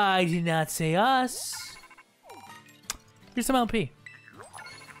 I did not say us. Here's some LP.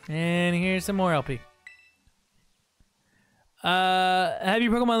 And here's some more LP. Have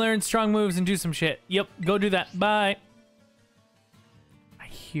your Pokemon learn strong moves and do some shit. Yep, go do that. Bye. I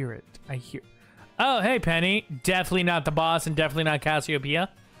hear it. Oh, hey, Penny. Definitely not the boss and definitely not Cassiopeia.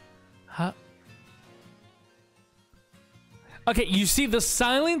 Huh? Okay, you see, the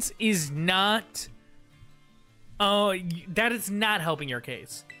silence is not... Oh, that is not helping your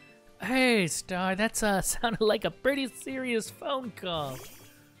case. Hey, Star, that's sounded like a pretty serious phone call.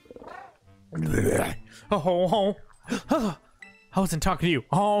 Oh, I wasn't talking to you.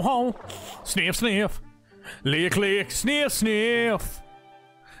 Oh, sniff, sniff. Lick, lick, sniff, sniff.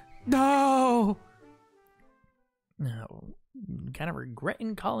 No. No, kind of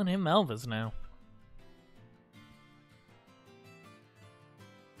regretting calling him Elvis now.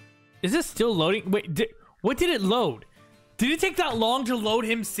 Is this still loading? Wait, what did it load? Did it take that long to load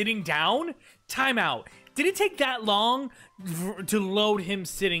him sitting down? Timeout. Did it take that long to load him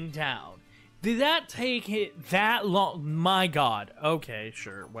sitting down? Did that take it that long? My God. Okay,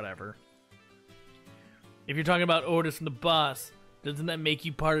 sure, whatever. If you're talking about orders from the boss, doesn't that make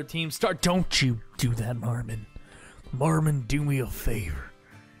you part of Team Star? Don't you do that, Marmon. Marmon, do me a favor.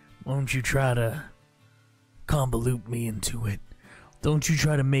 Why don't you try to convolute me into it? Don't you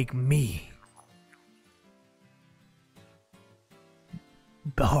try to make me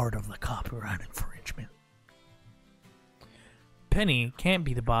part of the copyright infringement. Penny can't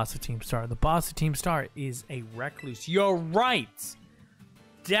be the boss of Team Star. The boss of Team Star is a recluse. You're right.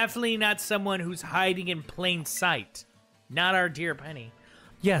 Definitely not someone who's hiding in plain sight. Not our dear Penny.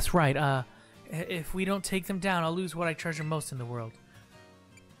 Yes, right. If we don't take them down, I'll lose what I treasure most in the world.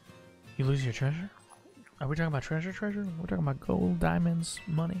 You lose your treasure? Are we talking about treasure? We're talking about gold, diamonds,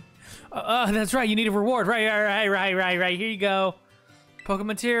 money. That's right. You need a reward. Right. Here you go. Pokemon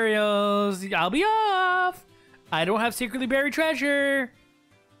materials. I'll be off. I don't have secretly buried treasure.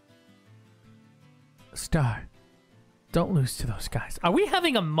 Star, don't lose to those guys. Are we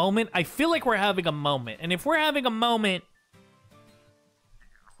having a moment? I feel like we're having a moment. And if we're having a moment,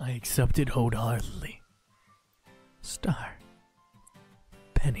 I accept it wholeheartedly. Star.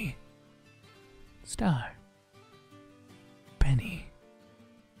 Penny. Star. Penny.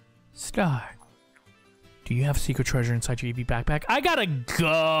 Star. Do you have secret treasure inside your EV backpack? I gotta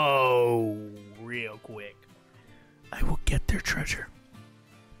go real quick. I will get their treasure.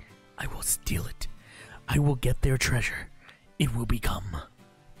 I will steal it. I will get their treasure. It will become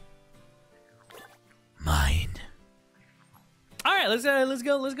mine. All right, let's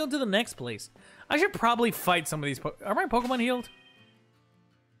go to the next place. I should probably fight some of these. Are my Pokemon healed?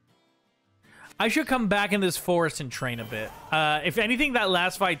 I should come back in this forest and train a bit. If anything, that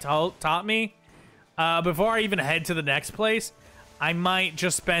last fight taught me. Before I even head to the next place, I might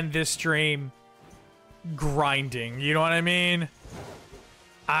just spend this stream grinding. You know what I mean?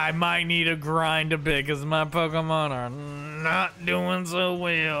 I might need to grind a bit because my Pokemon are not doing so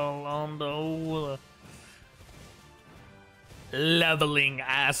well on the whole leveling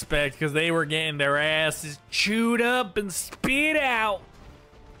aspect because they were getting their asses chewed up and spit out.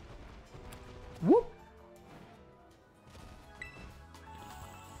 Whoop.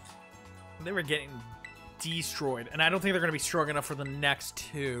 They were getting destroyed, and I don't think they're going to be strong enough for the next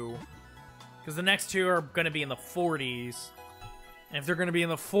two. Because the next two are going to be in the 40s. And if they're going to be in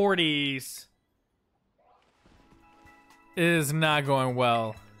the 40s, it is not going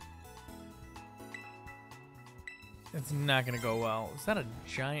well. It's not going to go well. Is that a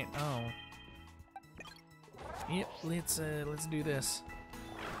giant? Oh. Yep, let's do this.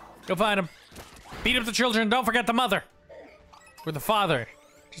 Go find him. Beat up the children. Don't forget the mother. Or the father.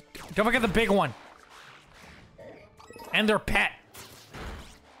 Just don't forget the big one. And their pet.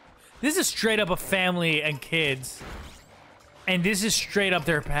 This is straight up a family and kids. And this is straight up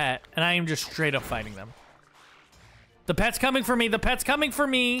their pet. And I am just straight up fighting them. The pet's coming for me. The pet's coming for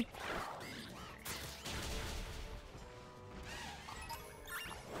me.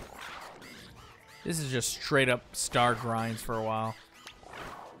 This is just straight up star grinds for a while.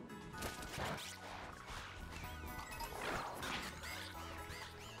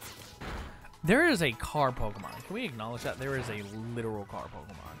 There is a car Pokemon. Can we acknowledge that? There is a literal car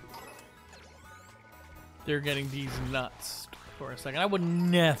Pokemon. They're getting these nuts for a second. I would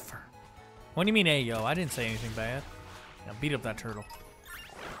never. What do you mean, hey, yo? I didn't say anything bad. Now beat up that turtle.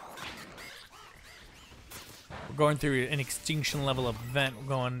 We're going through an extinction level event. We're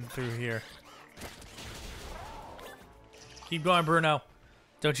going through here. Keep going, Bruno.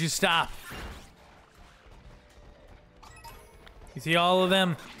 Don't you stop. You see all of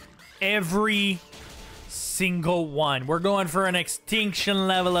them? Every single one. We're going for an extinction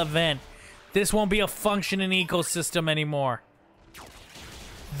level event. This won't be a functioning ecosystem anymore.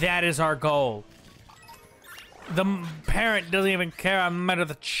 That is our goal. The parent doesn't even care. I'm mad at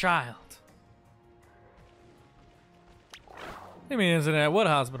the child. What do you mean, isn't it? What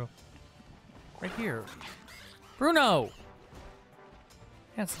hospital? Right here. Bruno!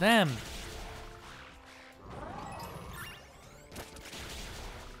 That's them.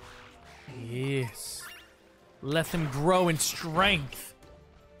 Yes. Let them grow in strength.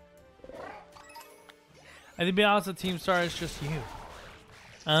 I think also Team Star is just you.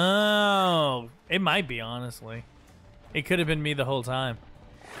 Oh, it might be, honestly. It could have been me the whole time.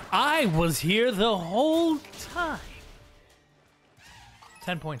 I was here the whole time.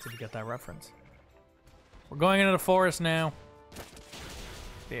 10 points if you get that reference. We're going into the forest now.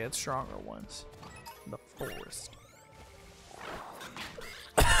 They had stronger ones. The forest.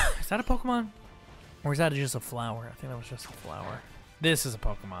 Is that a Pokemon? Or is that just a flower? I think that was just a flower. This is a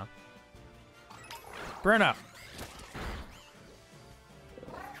Pokemon. Bruno.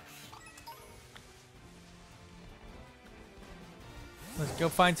 Let's go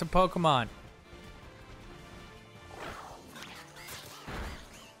find some Pokemon.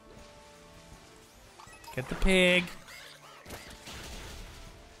 Get the pig.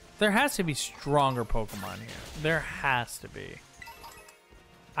 There has to be stronger Pokemon here. There has to be.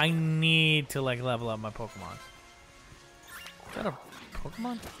 I need to like level up my Pokemon. Is that a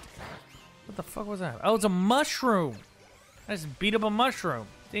Pokemon? What the fuck was that? Oh, it's a mushroom. I just beat up a mushroom.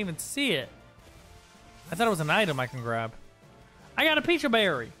 Didn't even see it. I thought it was an item I can grab. I got a Peach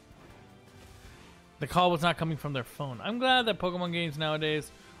Berry. The call was not coming from their phone. I'm glad that Pokemon games nowadays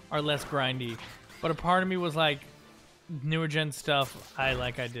are less grindy. But a part of me was like, newer gen stuff, I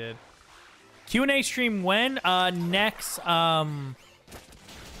did. Q&A stream when? Next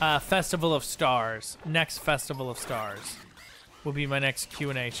Festival of Stars. Next Festival of Stars will be my next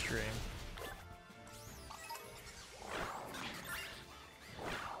Q&A stream.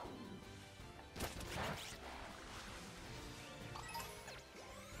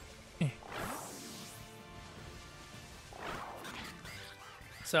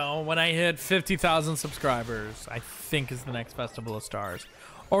 So when I hit 50,000 subscribers, I think is the next Festival of Stars.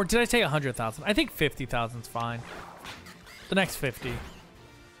 Or did I say 100,000? I think 50,000 is fine. The next 50.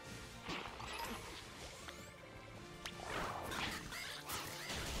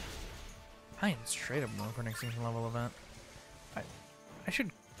 I am straight up going for an extinction level event. I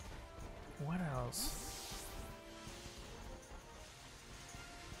should... What else?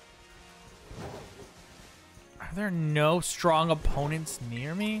 Are there no strong opponents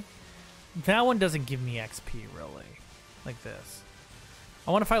near me? That one doesn't give me XP, really. Like this.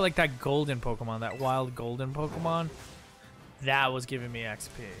 I want to fight like that golden Pokemon, that wild golden Pokemon. That was giving me XP.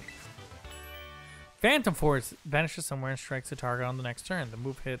 Phantom Force vanishes somewhere and strikes the target on the next turn. The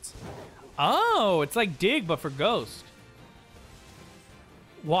move hits. Oh, it's like Dig, but for Ghost.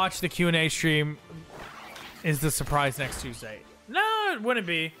 Watch the Q&A stream. Is the surprise next Tuesday? No, it wouldn't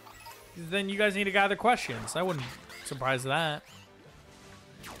be. Then you guys need to gather questions. I wouldn't surprise that.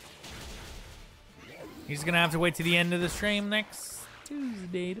 He's gonna have to wait to the end of the stream next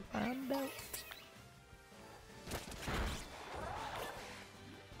Tuesday to find out.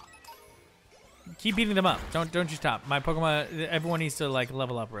 Keep beating them up. Don't you stop. My Pokemon, everyone needs to like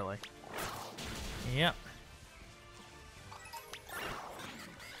level up really. Yep.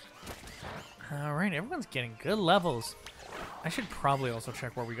 All right, everyone's getting good levels. I should probably also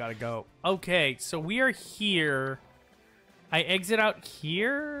check where we gotta go. Okay, so we are here. I exit out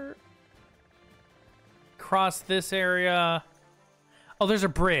here. Cross this area. Oh, there's a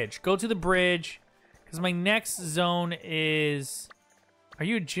bridge. Go to the bridge. Because my next zone is... Are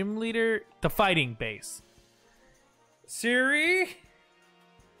you a gym leader? The fighting base. Siri?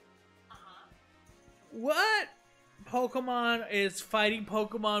 What Pokemon is fighting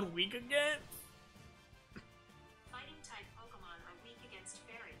Pokemon weak again?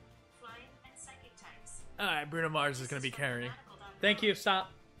 Alright, Bruno Mars is going to be carrying. Thank you,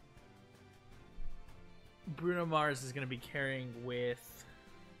 stop. Bruno Mars is going to be carrying with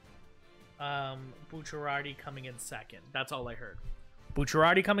Bucciarati coming in second. That's all I heard.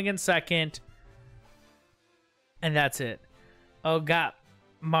 Bucciarati coming in second. And that's it. Oh, God.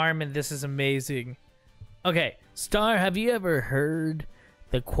 Marmon, this is amazing. Okay, Star, have you ever heard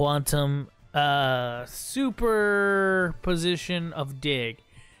the quantum superposition of Dig?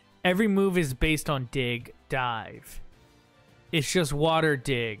 Every move is based on Dig, Dive. It's just Water,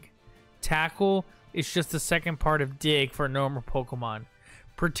 Dig. Tackle is just the second part of Dig for a normal Pokemon.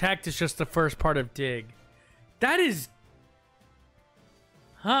 Protect is just the first part of Dig. That is...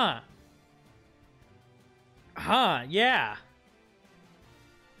 Huh, yeah.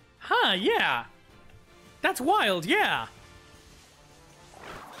 Yeah. That's wild, yeah.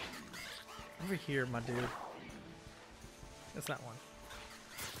 Over here, my dude. That's that one.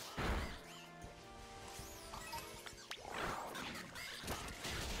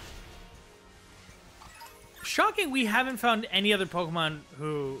 Shocking, we haven't found any other Pokemon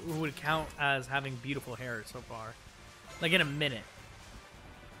who would count as having beautiful hair so far. Like in a minute.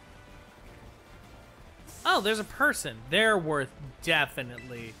 Oh, there's a person. They're worth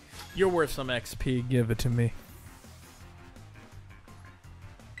definitely. You're worth some XP. Give it to me.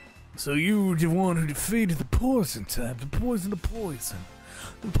 So you were the one who defeated the poison type. The poison of poison.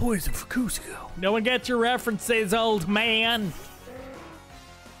 The poison for Cusco. No one gets your references, old man.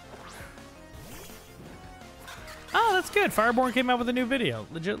 Oh, that's good. Fireborn came out with a new video.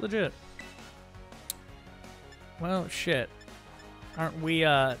 Legit. Well, shit. Aren't we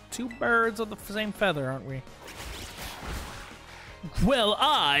two birds of the same feather, aren't we? Well,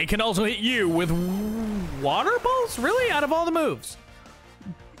 I can also hit you with water balls? Really? Out of all the moves?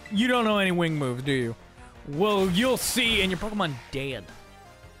 You don't know any wing moves, do you? Well, you'll see, and your Pokemon dead.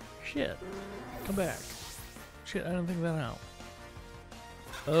 Shit. Come back. Shit, I didn't think that out.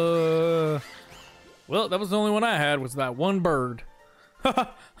 Well, that was the only one I had, was that one bird.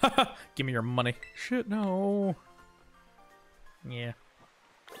 Give me your money. Shit, no. Yeah.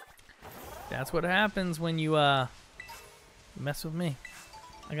 That's what happens when you, mess with me.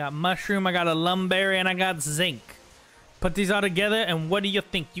 I got mushroom, I got a lumberry, and I got zinc. Put these all together, and what do you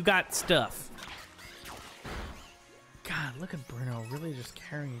think? You got stuff. God, look at Bruno really just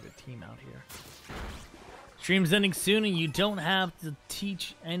carrying the team out here. Stream's ending soon, and you don't have to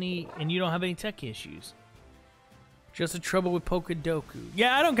teach any, and you don't have any tech issues. Just the trouble with Pokédoku.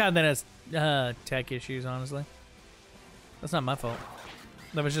 Yeah, I don't count that as tech issues, honestly. That's not my fault.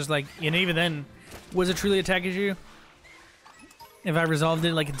 That was just like, and even then, was it truly a tech issue? If I resolved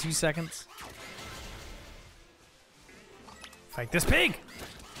it like in 2 seconds? Fight this pig!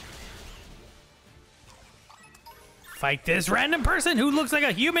 Fight this random person who looks like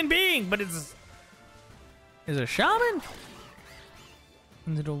a human being, but is a shaman?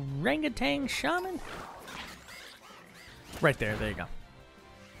 Is it a orangutan shaman? Right there, there you go.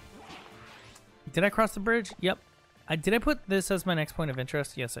 Did I cross the bridge? Yep. Did I put this as my next point of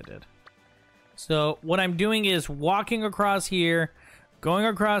interest? Yes, I did. So what I'm doing is walking across here, going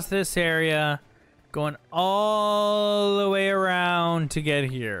across this area, going all the way around to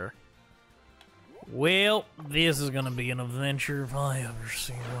get here. Well, this is gonna be an adventure if I ever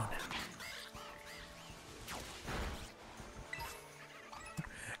see one.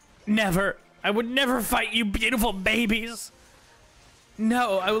 Never. I would never fight you beautiful babies.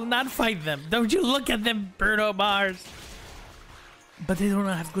 No, I will not fight them. Don't you look at them, Birdo bars. But they don't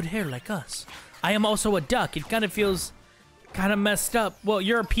have good hair like us. I am also a duck. It kind of feels kind of messed up. Well,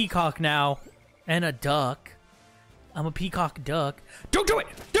 you're a peacock now. And a duck. I'm a peacock duck. Don't do it!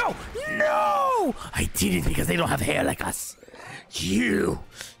 No! No! I did it because they don't have hair like us. You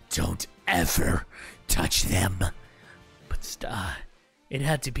don't ever touch them. But it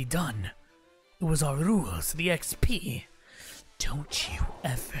had to be done. It was our rules, the XP. Don't you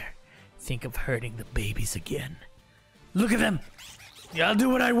ever think of hurting the babies again. Look at them. Yeah, I'll do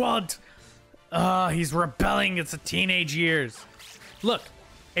what I want. Ah, he's rebelling. It's the teenage years. Look,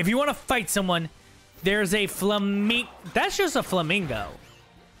 if you want to fight someone, there's a flamingo. That's just a flamingo.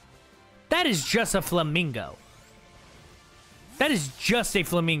 That is just a flamingo. That is just a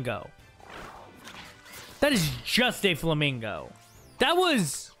flamingo. That is just a flamingo. That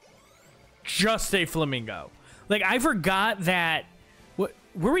was just a flamingo. Like, I forgot that. What?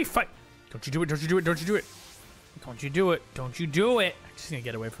 Were we fight? Don't you do it? Don't you do it? Don't you do it? Don't you do it? Don't you do it? I'm just gonna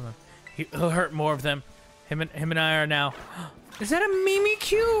get away from him. He'll hurt more of them. Him and I are now. Is that a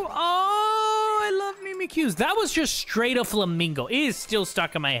Mimikyu? Oh, I love Mimikyus. That was just straight a flamingo. It is still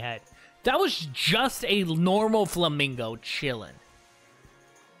stuck in my head. That was just a normal flamingo chilling.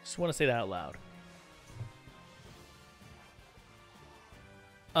 Just want to say that out loud.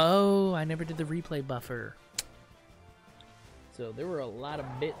 Oh, I never did the replay buffer. So there were a lot of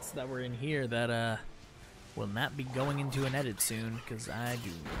bits that were in here that will not be going into an edit soon because I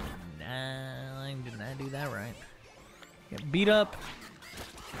did not do that right. Get beat up.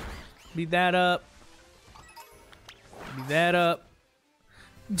 Beat that up. Beat that up.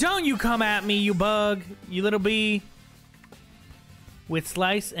 Don't you come at me, you bug, you little bee. With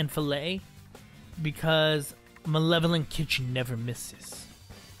slice and fillet because Malevolent Kitchen never misses.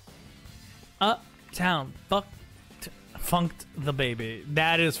 Uptown funked the baby.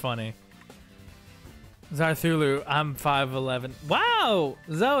 That is funny. Zarthulu, I'm 5'11". Wow!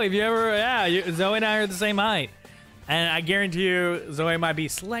 Zoe, if you ever... Yeah, Zoe and I are the same height. And I guarantee you, Zoe might be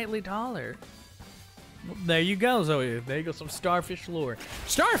slightly taller. There you go, Zoe. There you go, some starfish lore.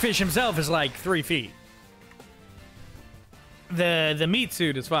 Starfish himself is like 3 feet. The meat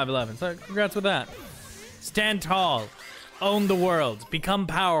suit is 5'11", so congrats with that. Stand tall. Own the world. Become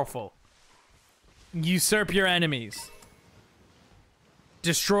powerful. Usurp your enemies.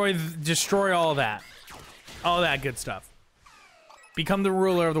 Destroy all that. All that good stuff. Become the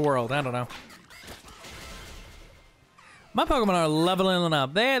ruler of the world. I don't know. My Pokemon are leveling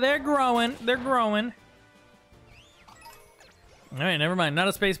up. They're growing. They're growing. Alright, never mind. Not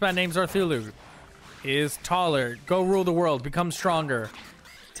a space bat named Zarthulu. Is taller. Go rule the world. Become stronger.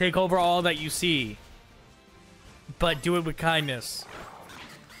 Take over all that you see. But do it with kindness.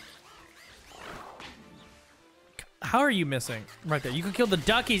 How are you missing? Right there. You can kill the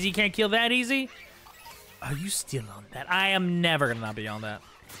duckies. You can't kill that easy? Are you still on that? I am never gonna not be on that.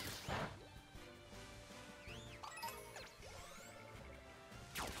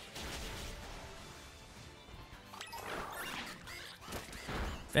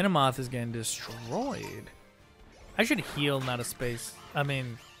 Venomoth is getting destroyed. I should heal, not a space. I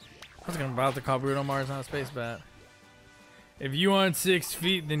mean, I was about to call Bruno Mars not a space bat. If you aren't 6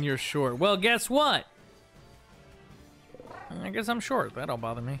 feet, then you're short. Well, guess what? I guess I'm short. That don't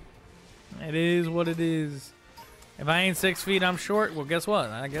bother me. It is what it is. If I ain't 6 feet, I'm short. Well, guess what?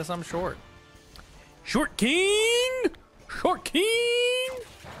 I guess I'm short. Short king! Short king!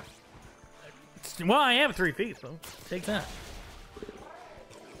 Well, I am 3 feet, so take that.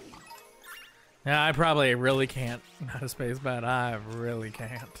 Yeah, I probably really can't. Not a space bat. I really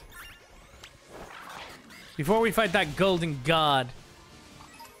can't. Before we fight that golden god,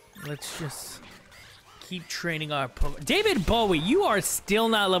 let's just keep training our Pokemon. David Bowie, you are still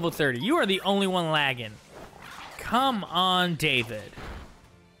not level 30. You are the only one lagging. Come on, David.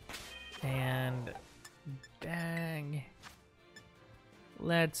 And dang.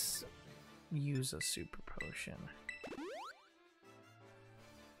 Let's use a super potion.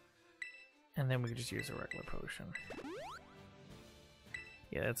 And then we can just use a regular potion.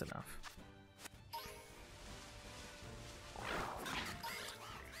 Yeah, that's enough.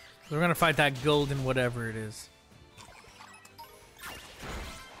 We're gonna fight that golden whatever it is.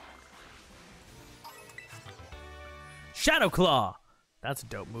 Shadow Claw! That's a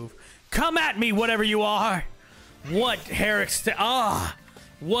dope move. Come at me, whatever you are! What hair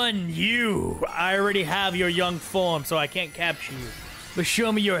one you! I already have your young form, so I can't capture you. But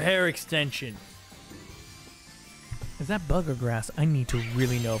show me your hair extension. Is that bug or grass? I need to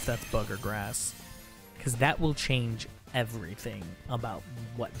really know if that's bug or grass. Because that will change everything about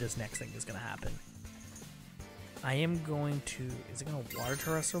what this next thing is going to happen. I am going to... Is it going to water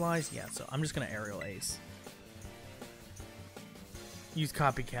terrestrialize? Yeah, so I'm just going to aerial ace. Use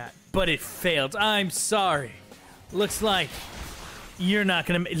copycat. But it failed. I'm sorry. Looks like you're not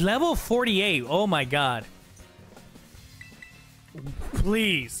going to... Level 48. Oh my god.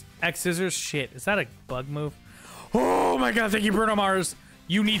 Please. X scissors. Shit. Is that a bug move? Oh my god. Thank you, Bruno Mars.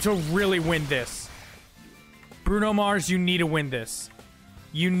 You need to really win this. Bruno Mars, you need to win this.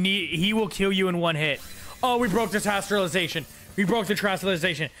 He will kill you in one hit. Oh, we broke the terrestrialization. We broke the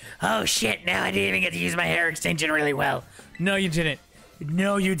terrestrialization. Oh shit, now I didn't even get to use my hair extension really well. No, you didn't.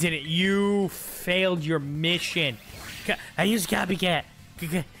 No, you didn't. You failed your mission. I used copycat.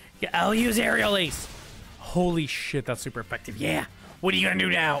 I'll use aerial ace. Holy shit, that's super effective. Yeah. What are you gonna do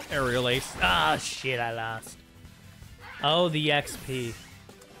now? Aerial ace. Ah, shit, I lost. Oh, the XP.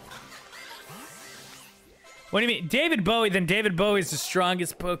 What do you mean? David Bowie, then David Bowie's the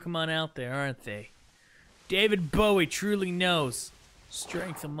strongest Pokemon out there, aren't they? David Bowie truly knows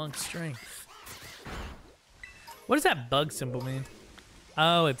strength amongst strength. What does that bug symbol mean?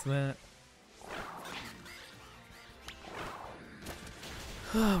 Oh, it's that.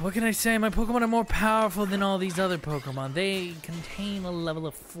 What can I say? My Pokemon are more powerful than all these other Pokemon. They contain a level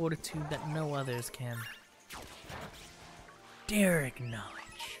of fortitude that no others can. Dare acknowledge.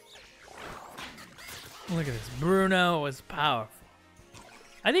 Look at this. Bruno is powerful.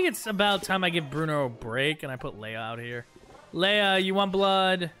 I think it's about time I give Bruno a break and I put Leia out here. Leia, you want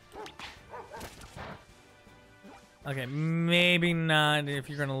blood? Okay, maybe not if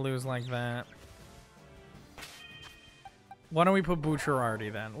you're gonna lose like that. Why don't we put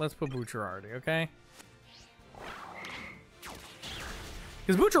Bucciarati then? Let's put Bucciarati, okay?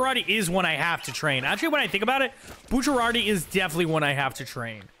 Because Bucciarati is one I have to train. Actually, when I think about it, Bucciarati is definitely one I have to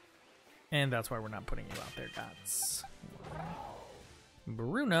train. And that's why we're not putting you out there, guys.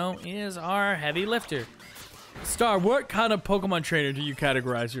 Bruno is our heavy lifter. Star, what kind of Pokemon trainer do you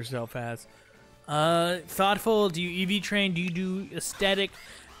categorize yourself as? Thoughtful, do you EV train? Do you do aesthetic?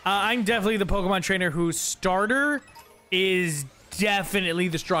 I'm definitely the Pokemon trainer whose starter is definitely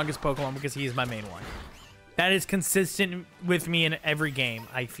the strongest Pokemon because he is my main one. That is consistent with me in every game,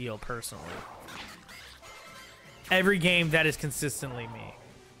 I feel, personally. Every game, that is consistently me.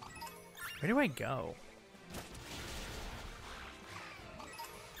 Where do I go?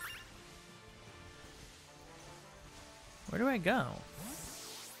 Where do I go?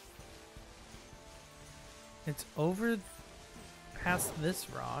 It's over past this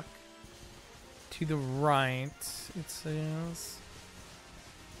rock. To the right, it says.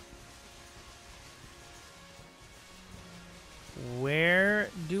 Where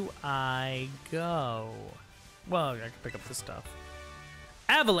do I go? Well, I can pick up this stuff.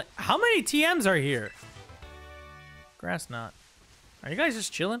 Avalanche. How many TMs are here? Grass knot. Are you guys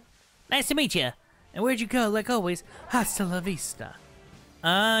just chilling? Nice to meet you. And where'd you go? Like always, hasta la vista.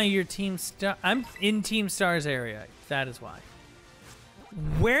 Ah, you're Team Star. I'm in Team Star's area. That is why.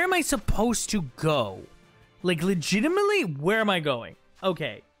 Where am I supposed to go? Like, legitimately, where am I going?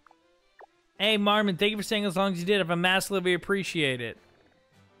 Okay. Hey, Marmon, thank you for staying as long as you did. If I'm massively, we appreciate it.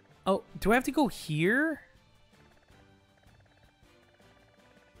 Oh, do I have to go here?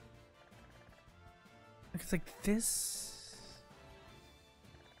 It's like this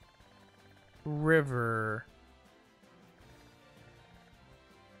river.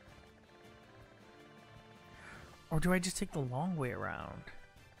 Or do I just take the long way around?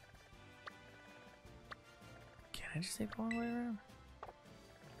 Can I just take the long way around?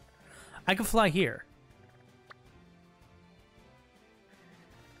 I can fly here.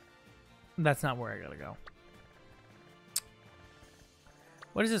 That's not where I gotta go.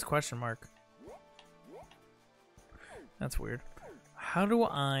 What is this question mark? That's weird. How do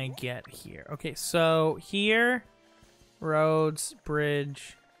I get here? Okay, so here, roads,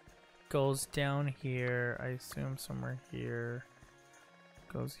 bridge, goes down here. I assume somewhere here.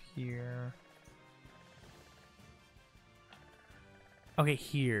 Goes here. Okay,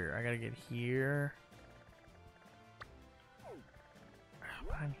 here. I gotta get here.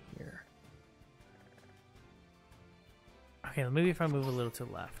 But I'm here. Okay, maybe if I move a little to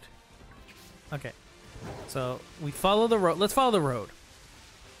the left. Okay. So, we follow the road. Let's follow the road.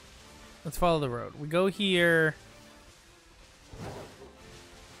 Let's follow the road. We go here.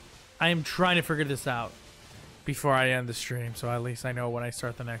 I am trying to figure this out before I end the stream, so at least I know when I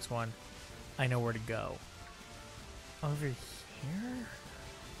start the next one, I know where to go. Over here?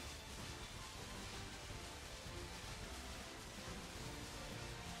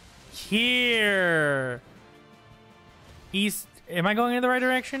 Here! East. Am I going in the right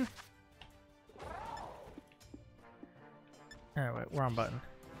direction? Alright, wait, wrong button.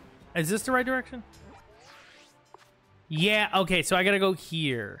 Is this the right direction? Yeah, okay, so I gotta go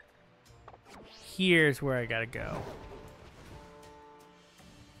here. Here's where I gotta go.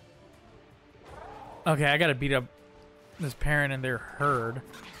 Okay, I gotta beat up this parent and their herd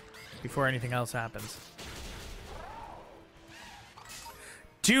before anything else happens.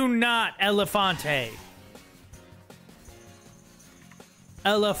 Do not Elefante.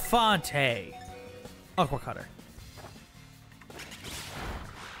 Elefante. Aqua cutter.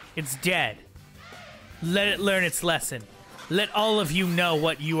 It's dead. Let it learn its lesson. Let all of you know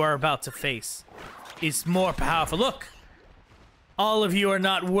what you are about to face is more powerful. Look! All of you are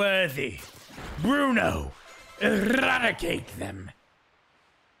not worthy. Bruno, eradicate them.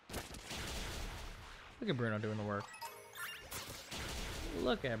 Look at Bruno doing the work.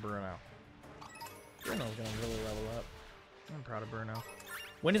 Look at Bruno. Bruno's gonna really level up. I'm proud of Bruno.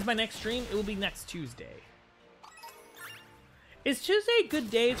 When is my next stream? It will be next Tuesday. Is Tuesday good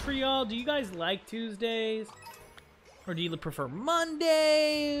days for y'all? Do you guys like Tuesdays? Or do you prefer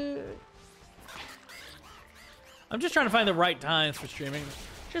Monday? I'm just trying to find the right times for streaming.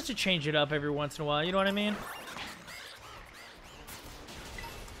 Just to change it up every once in a while, you know what I mean?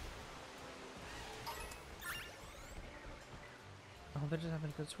 Oh, they're just having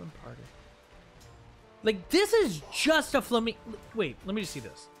a good swim party. Like, this is just a flamingo. Wait, let me just see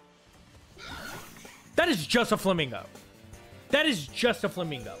this. That is just a flamingo. That is just a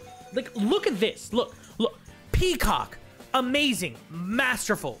flamingo. Like, look at this. Look, look. Peacock. Amazing.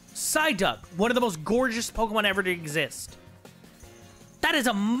 Masterful. Psyduck. One of the most gorgeous Pokemon ever to exist. That is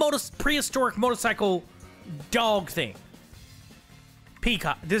a prehistoric motorcycle dog thing.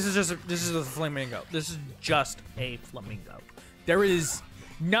 Peacock. This is a flamingo. This is just a flamingo. There is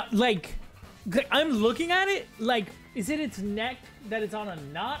not, like, I'm looking at it, like, is it its neck that it's on a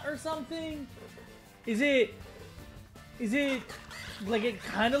knot or something? Is it, like, it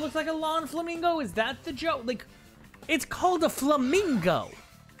kind of looks like a lawn flamingo? Is that the joke? Like, it's called a flamingo.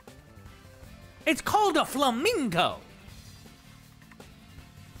 It's called a flamingo.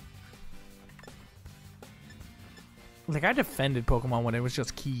 Like, I defended Pokemon when it was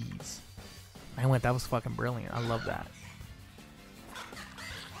just keys. I went, that was fucking brilliant. I love that.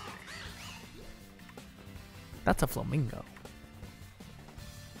 That's a flamingo.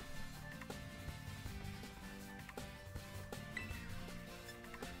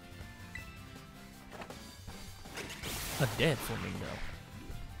 A dead flamingo.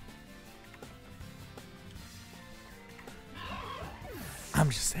 I'm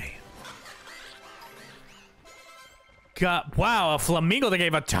just saying. God, wow, a flamingo that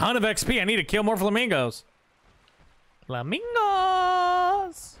gave a ton of XP. I need to kill more flamingos.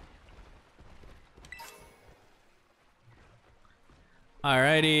 Flamingos!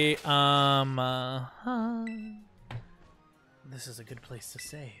 Alrighty, this is a good place to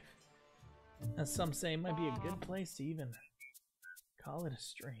save. As some say, it might be a good place to even call it a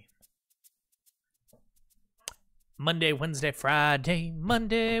stream. Monday, Wednesday, Friday.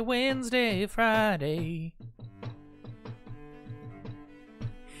 Monday, Wednesday, Friday.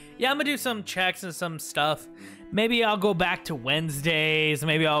 Yeah, I'm gonna do some checks and some stuff. Maybe I'll go back to Wednesdays.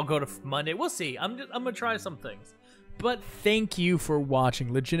 Maybe I'll go to Monday. We'll see. I'm gonna try some things. But thank you for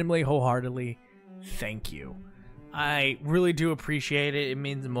watching. Legitimately, wholeheartedly, thank you. I really do appreciate it. It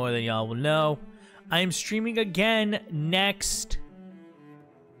means more than y'all will know. I am streaming again next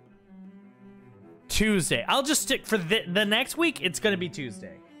Tuesday. I'll just stick for the next week. It's gonna be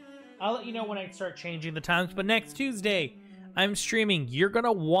Tuesday. I'll let you know when I start changing the times. But next Tuesday, I'm streaming. You're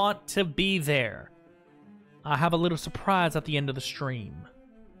gonna want to be there. I have a little surprise at the end of the stream.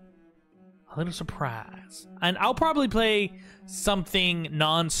 A little surprise. And I'll probably play something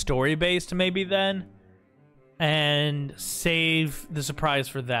non-story based maybe then. And save the surprise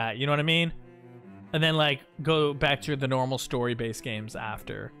for that. You know what I mean? And then like go back to the normal story based games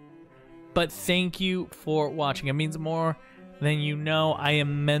after. But thank you for watching. It means more than you know. I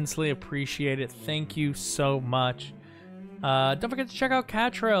immensely appreciate it. Thank you so much. Don't forget to check out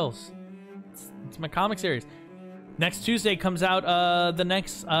Cat Trails. It's my comic series. Next Tuesday comes out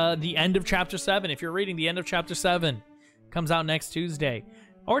the end of Chapter 7. If you're reading, the end of Chapter 7 comes out next Tuesday.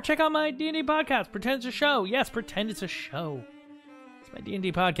 Or check out my D&D podcast, Pretend It's a Show. Yes, Pretend It's a Show. It's my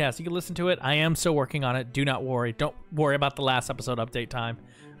D&D podcast. You can listen to it. I am still working on it. Do not worry. Don't worry about the last episode update time.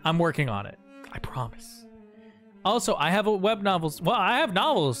 I'm working on it. I promise. Also, I have web novels. Well, I have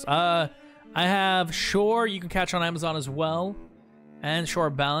novels. I have Shore. You can catch on Amazon as well. And Shore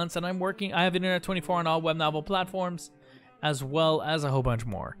Balance. And I have Internet 24 on all web novel platforms. As well as a whole bunch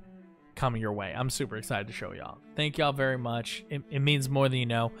more coming your way. I'm super excited to show y'all. Thank y'all very much. It means more than you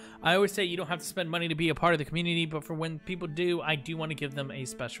know. I always say you don't have to spend money to be a part of the community. But for when people do, I do want to give them a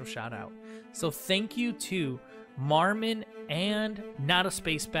special shout out. So thank you to Marmon and Not a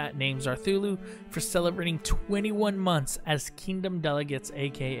Space Bat named Zarthulu for celebrating 21 months as Kingdom Delegates,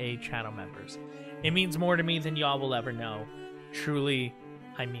 aka channel members. It means more to me than y'all will ever know. Truly,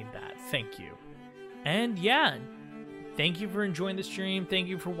 I mean that. Thank you. And yeah, thank you for enjoying the stream. Thank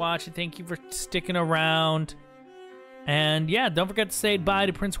you for watching. Thank you for sticking around. And yeah, don't forget to say bye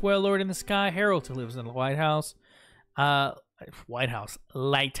to Prince Warlord in the Sky, Harold, who lives in the Lighthouse.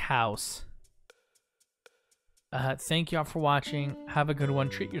 Thank y'all for watching. Have a good one.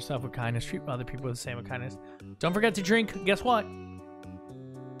 Treat yourself with kindness. Treat other people with the same with kindness. Don't forget to drink. Guess what?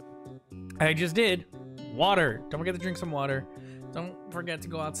 I just did. Water. Don't forget to drink some water. Don't forget to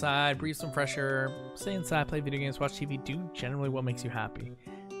go outside, breathe some fresh air, stay inside, play video games, watch TV. Do generally what makes you happy.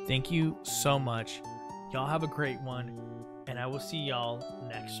 Thank you so much. Y'all have a great one, and I will see y'all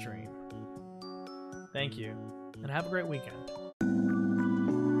next stream. Thank you, and have a great weekend.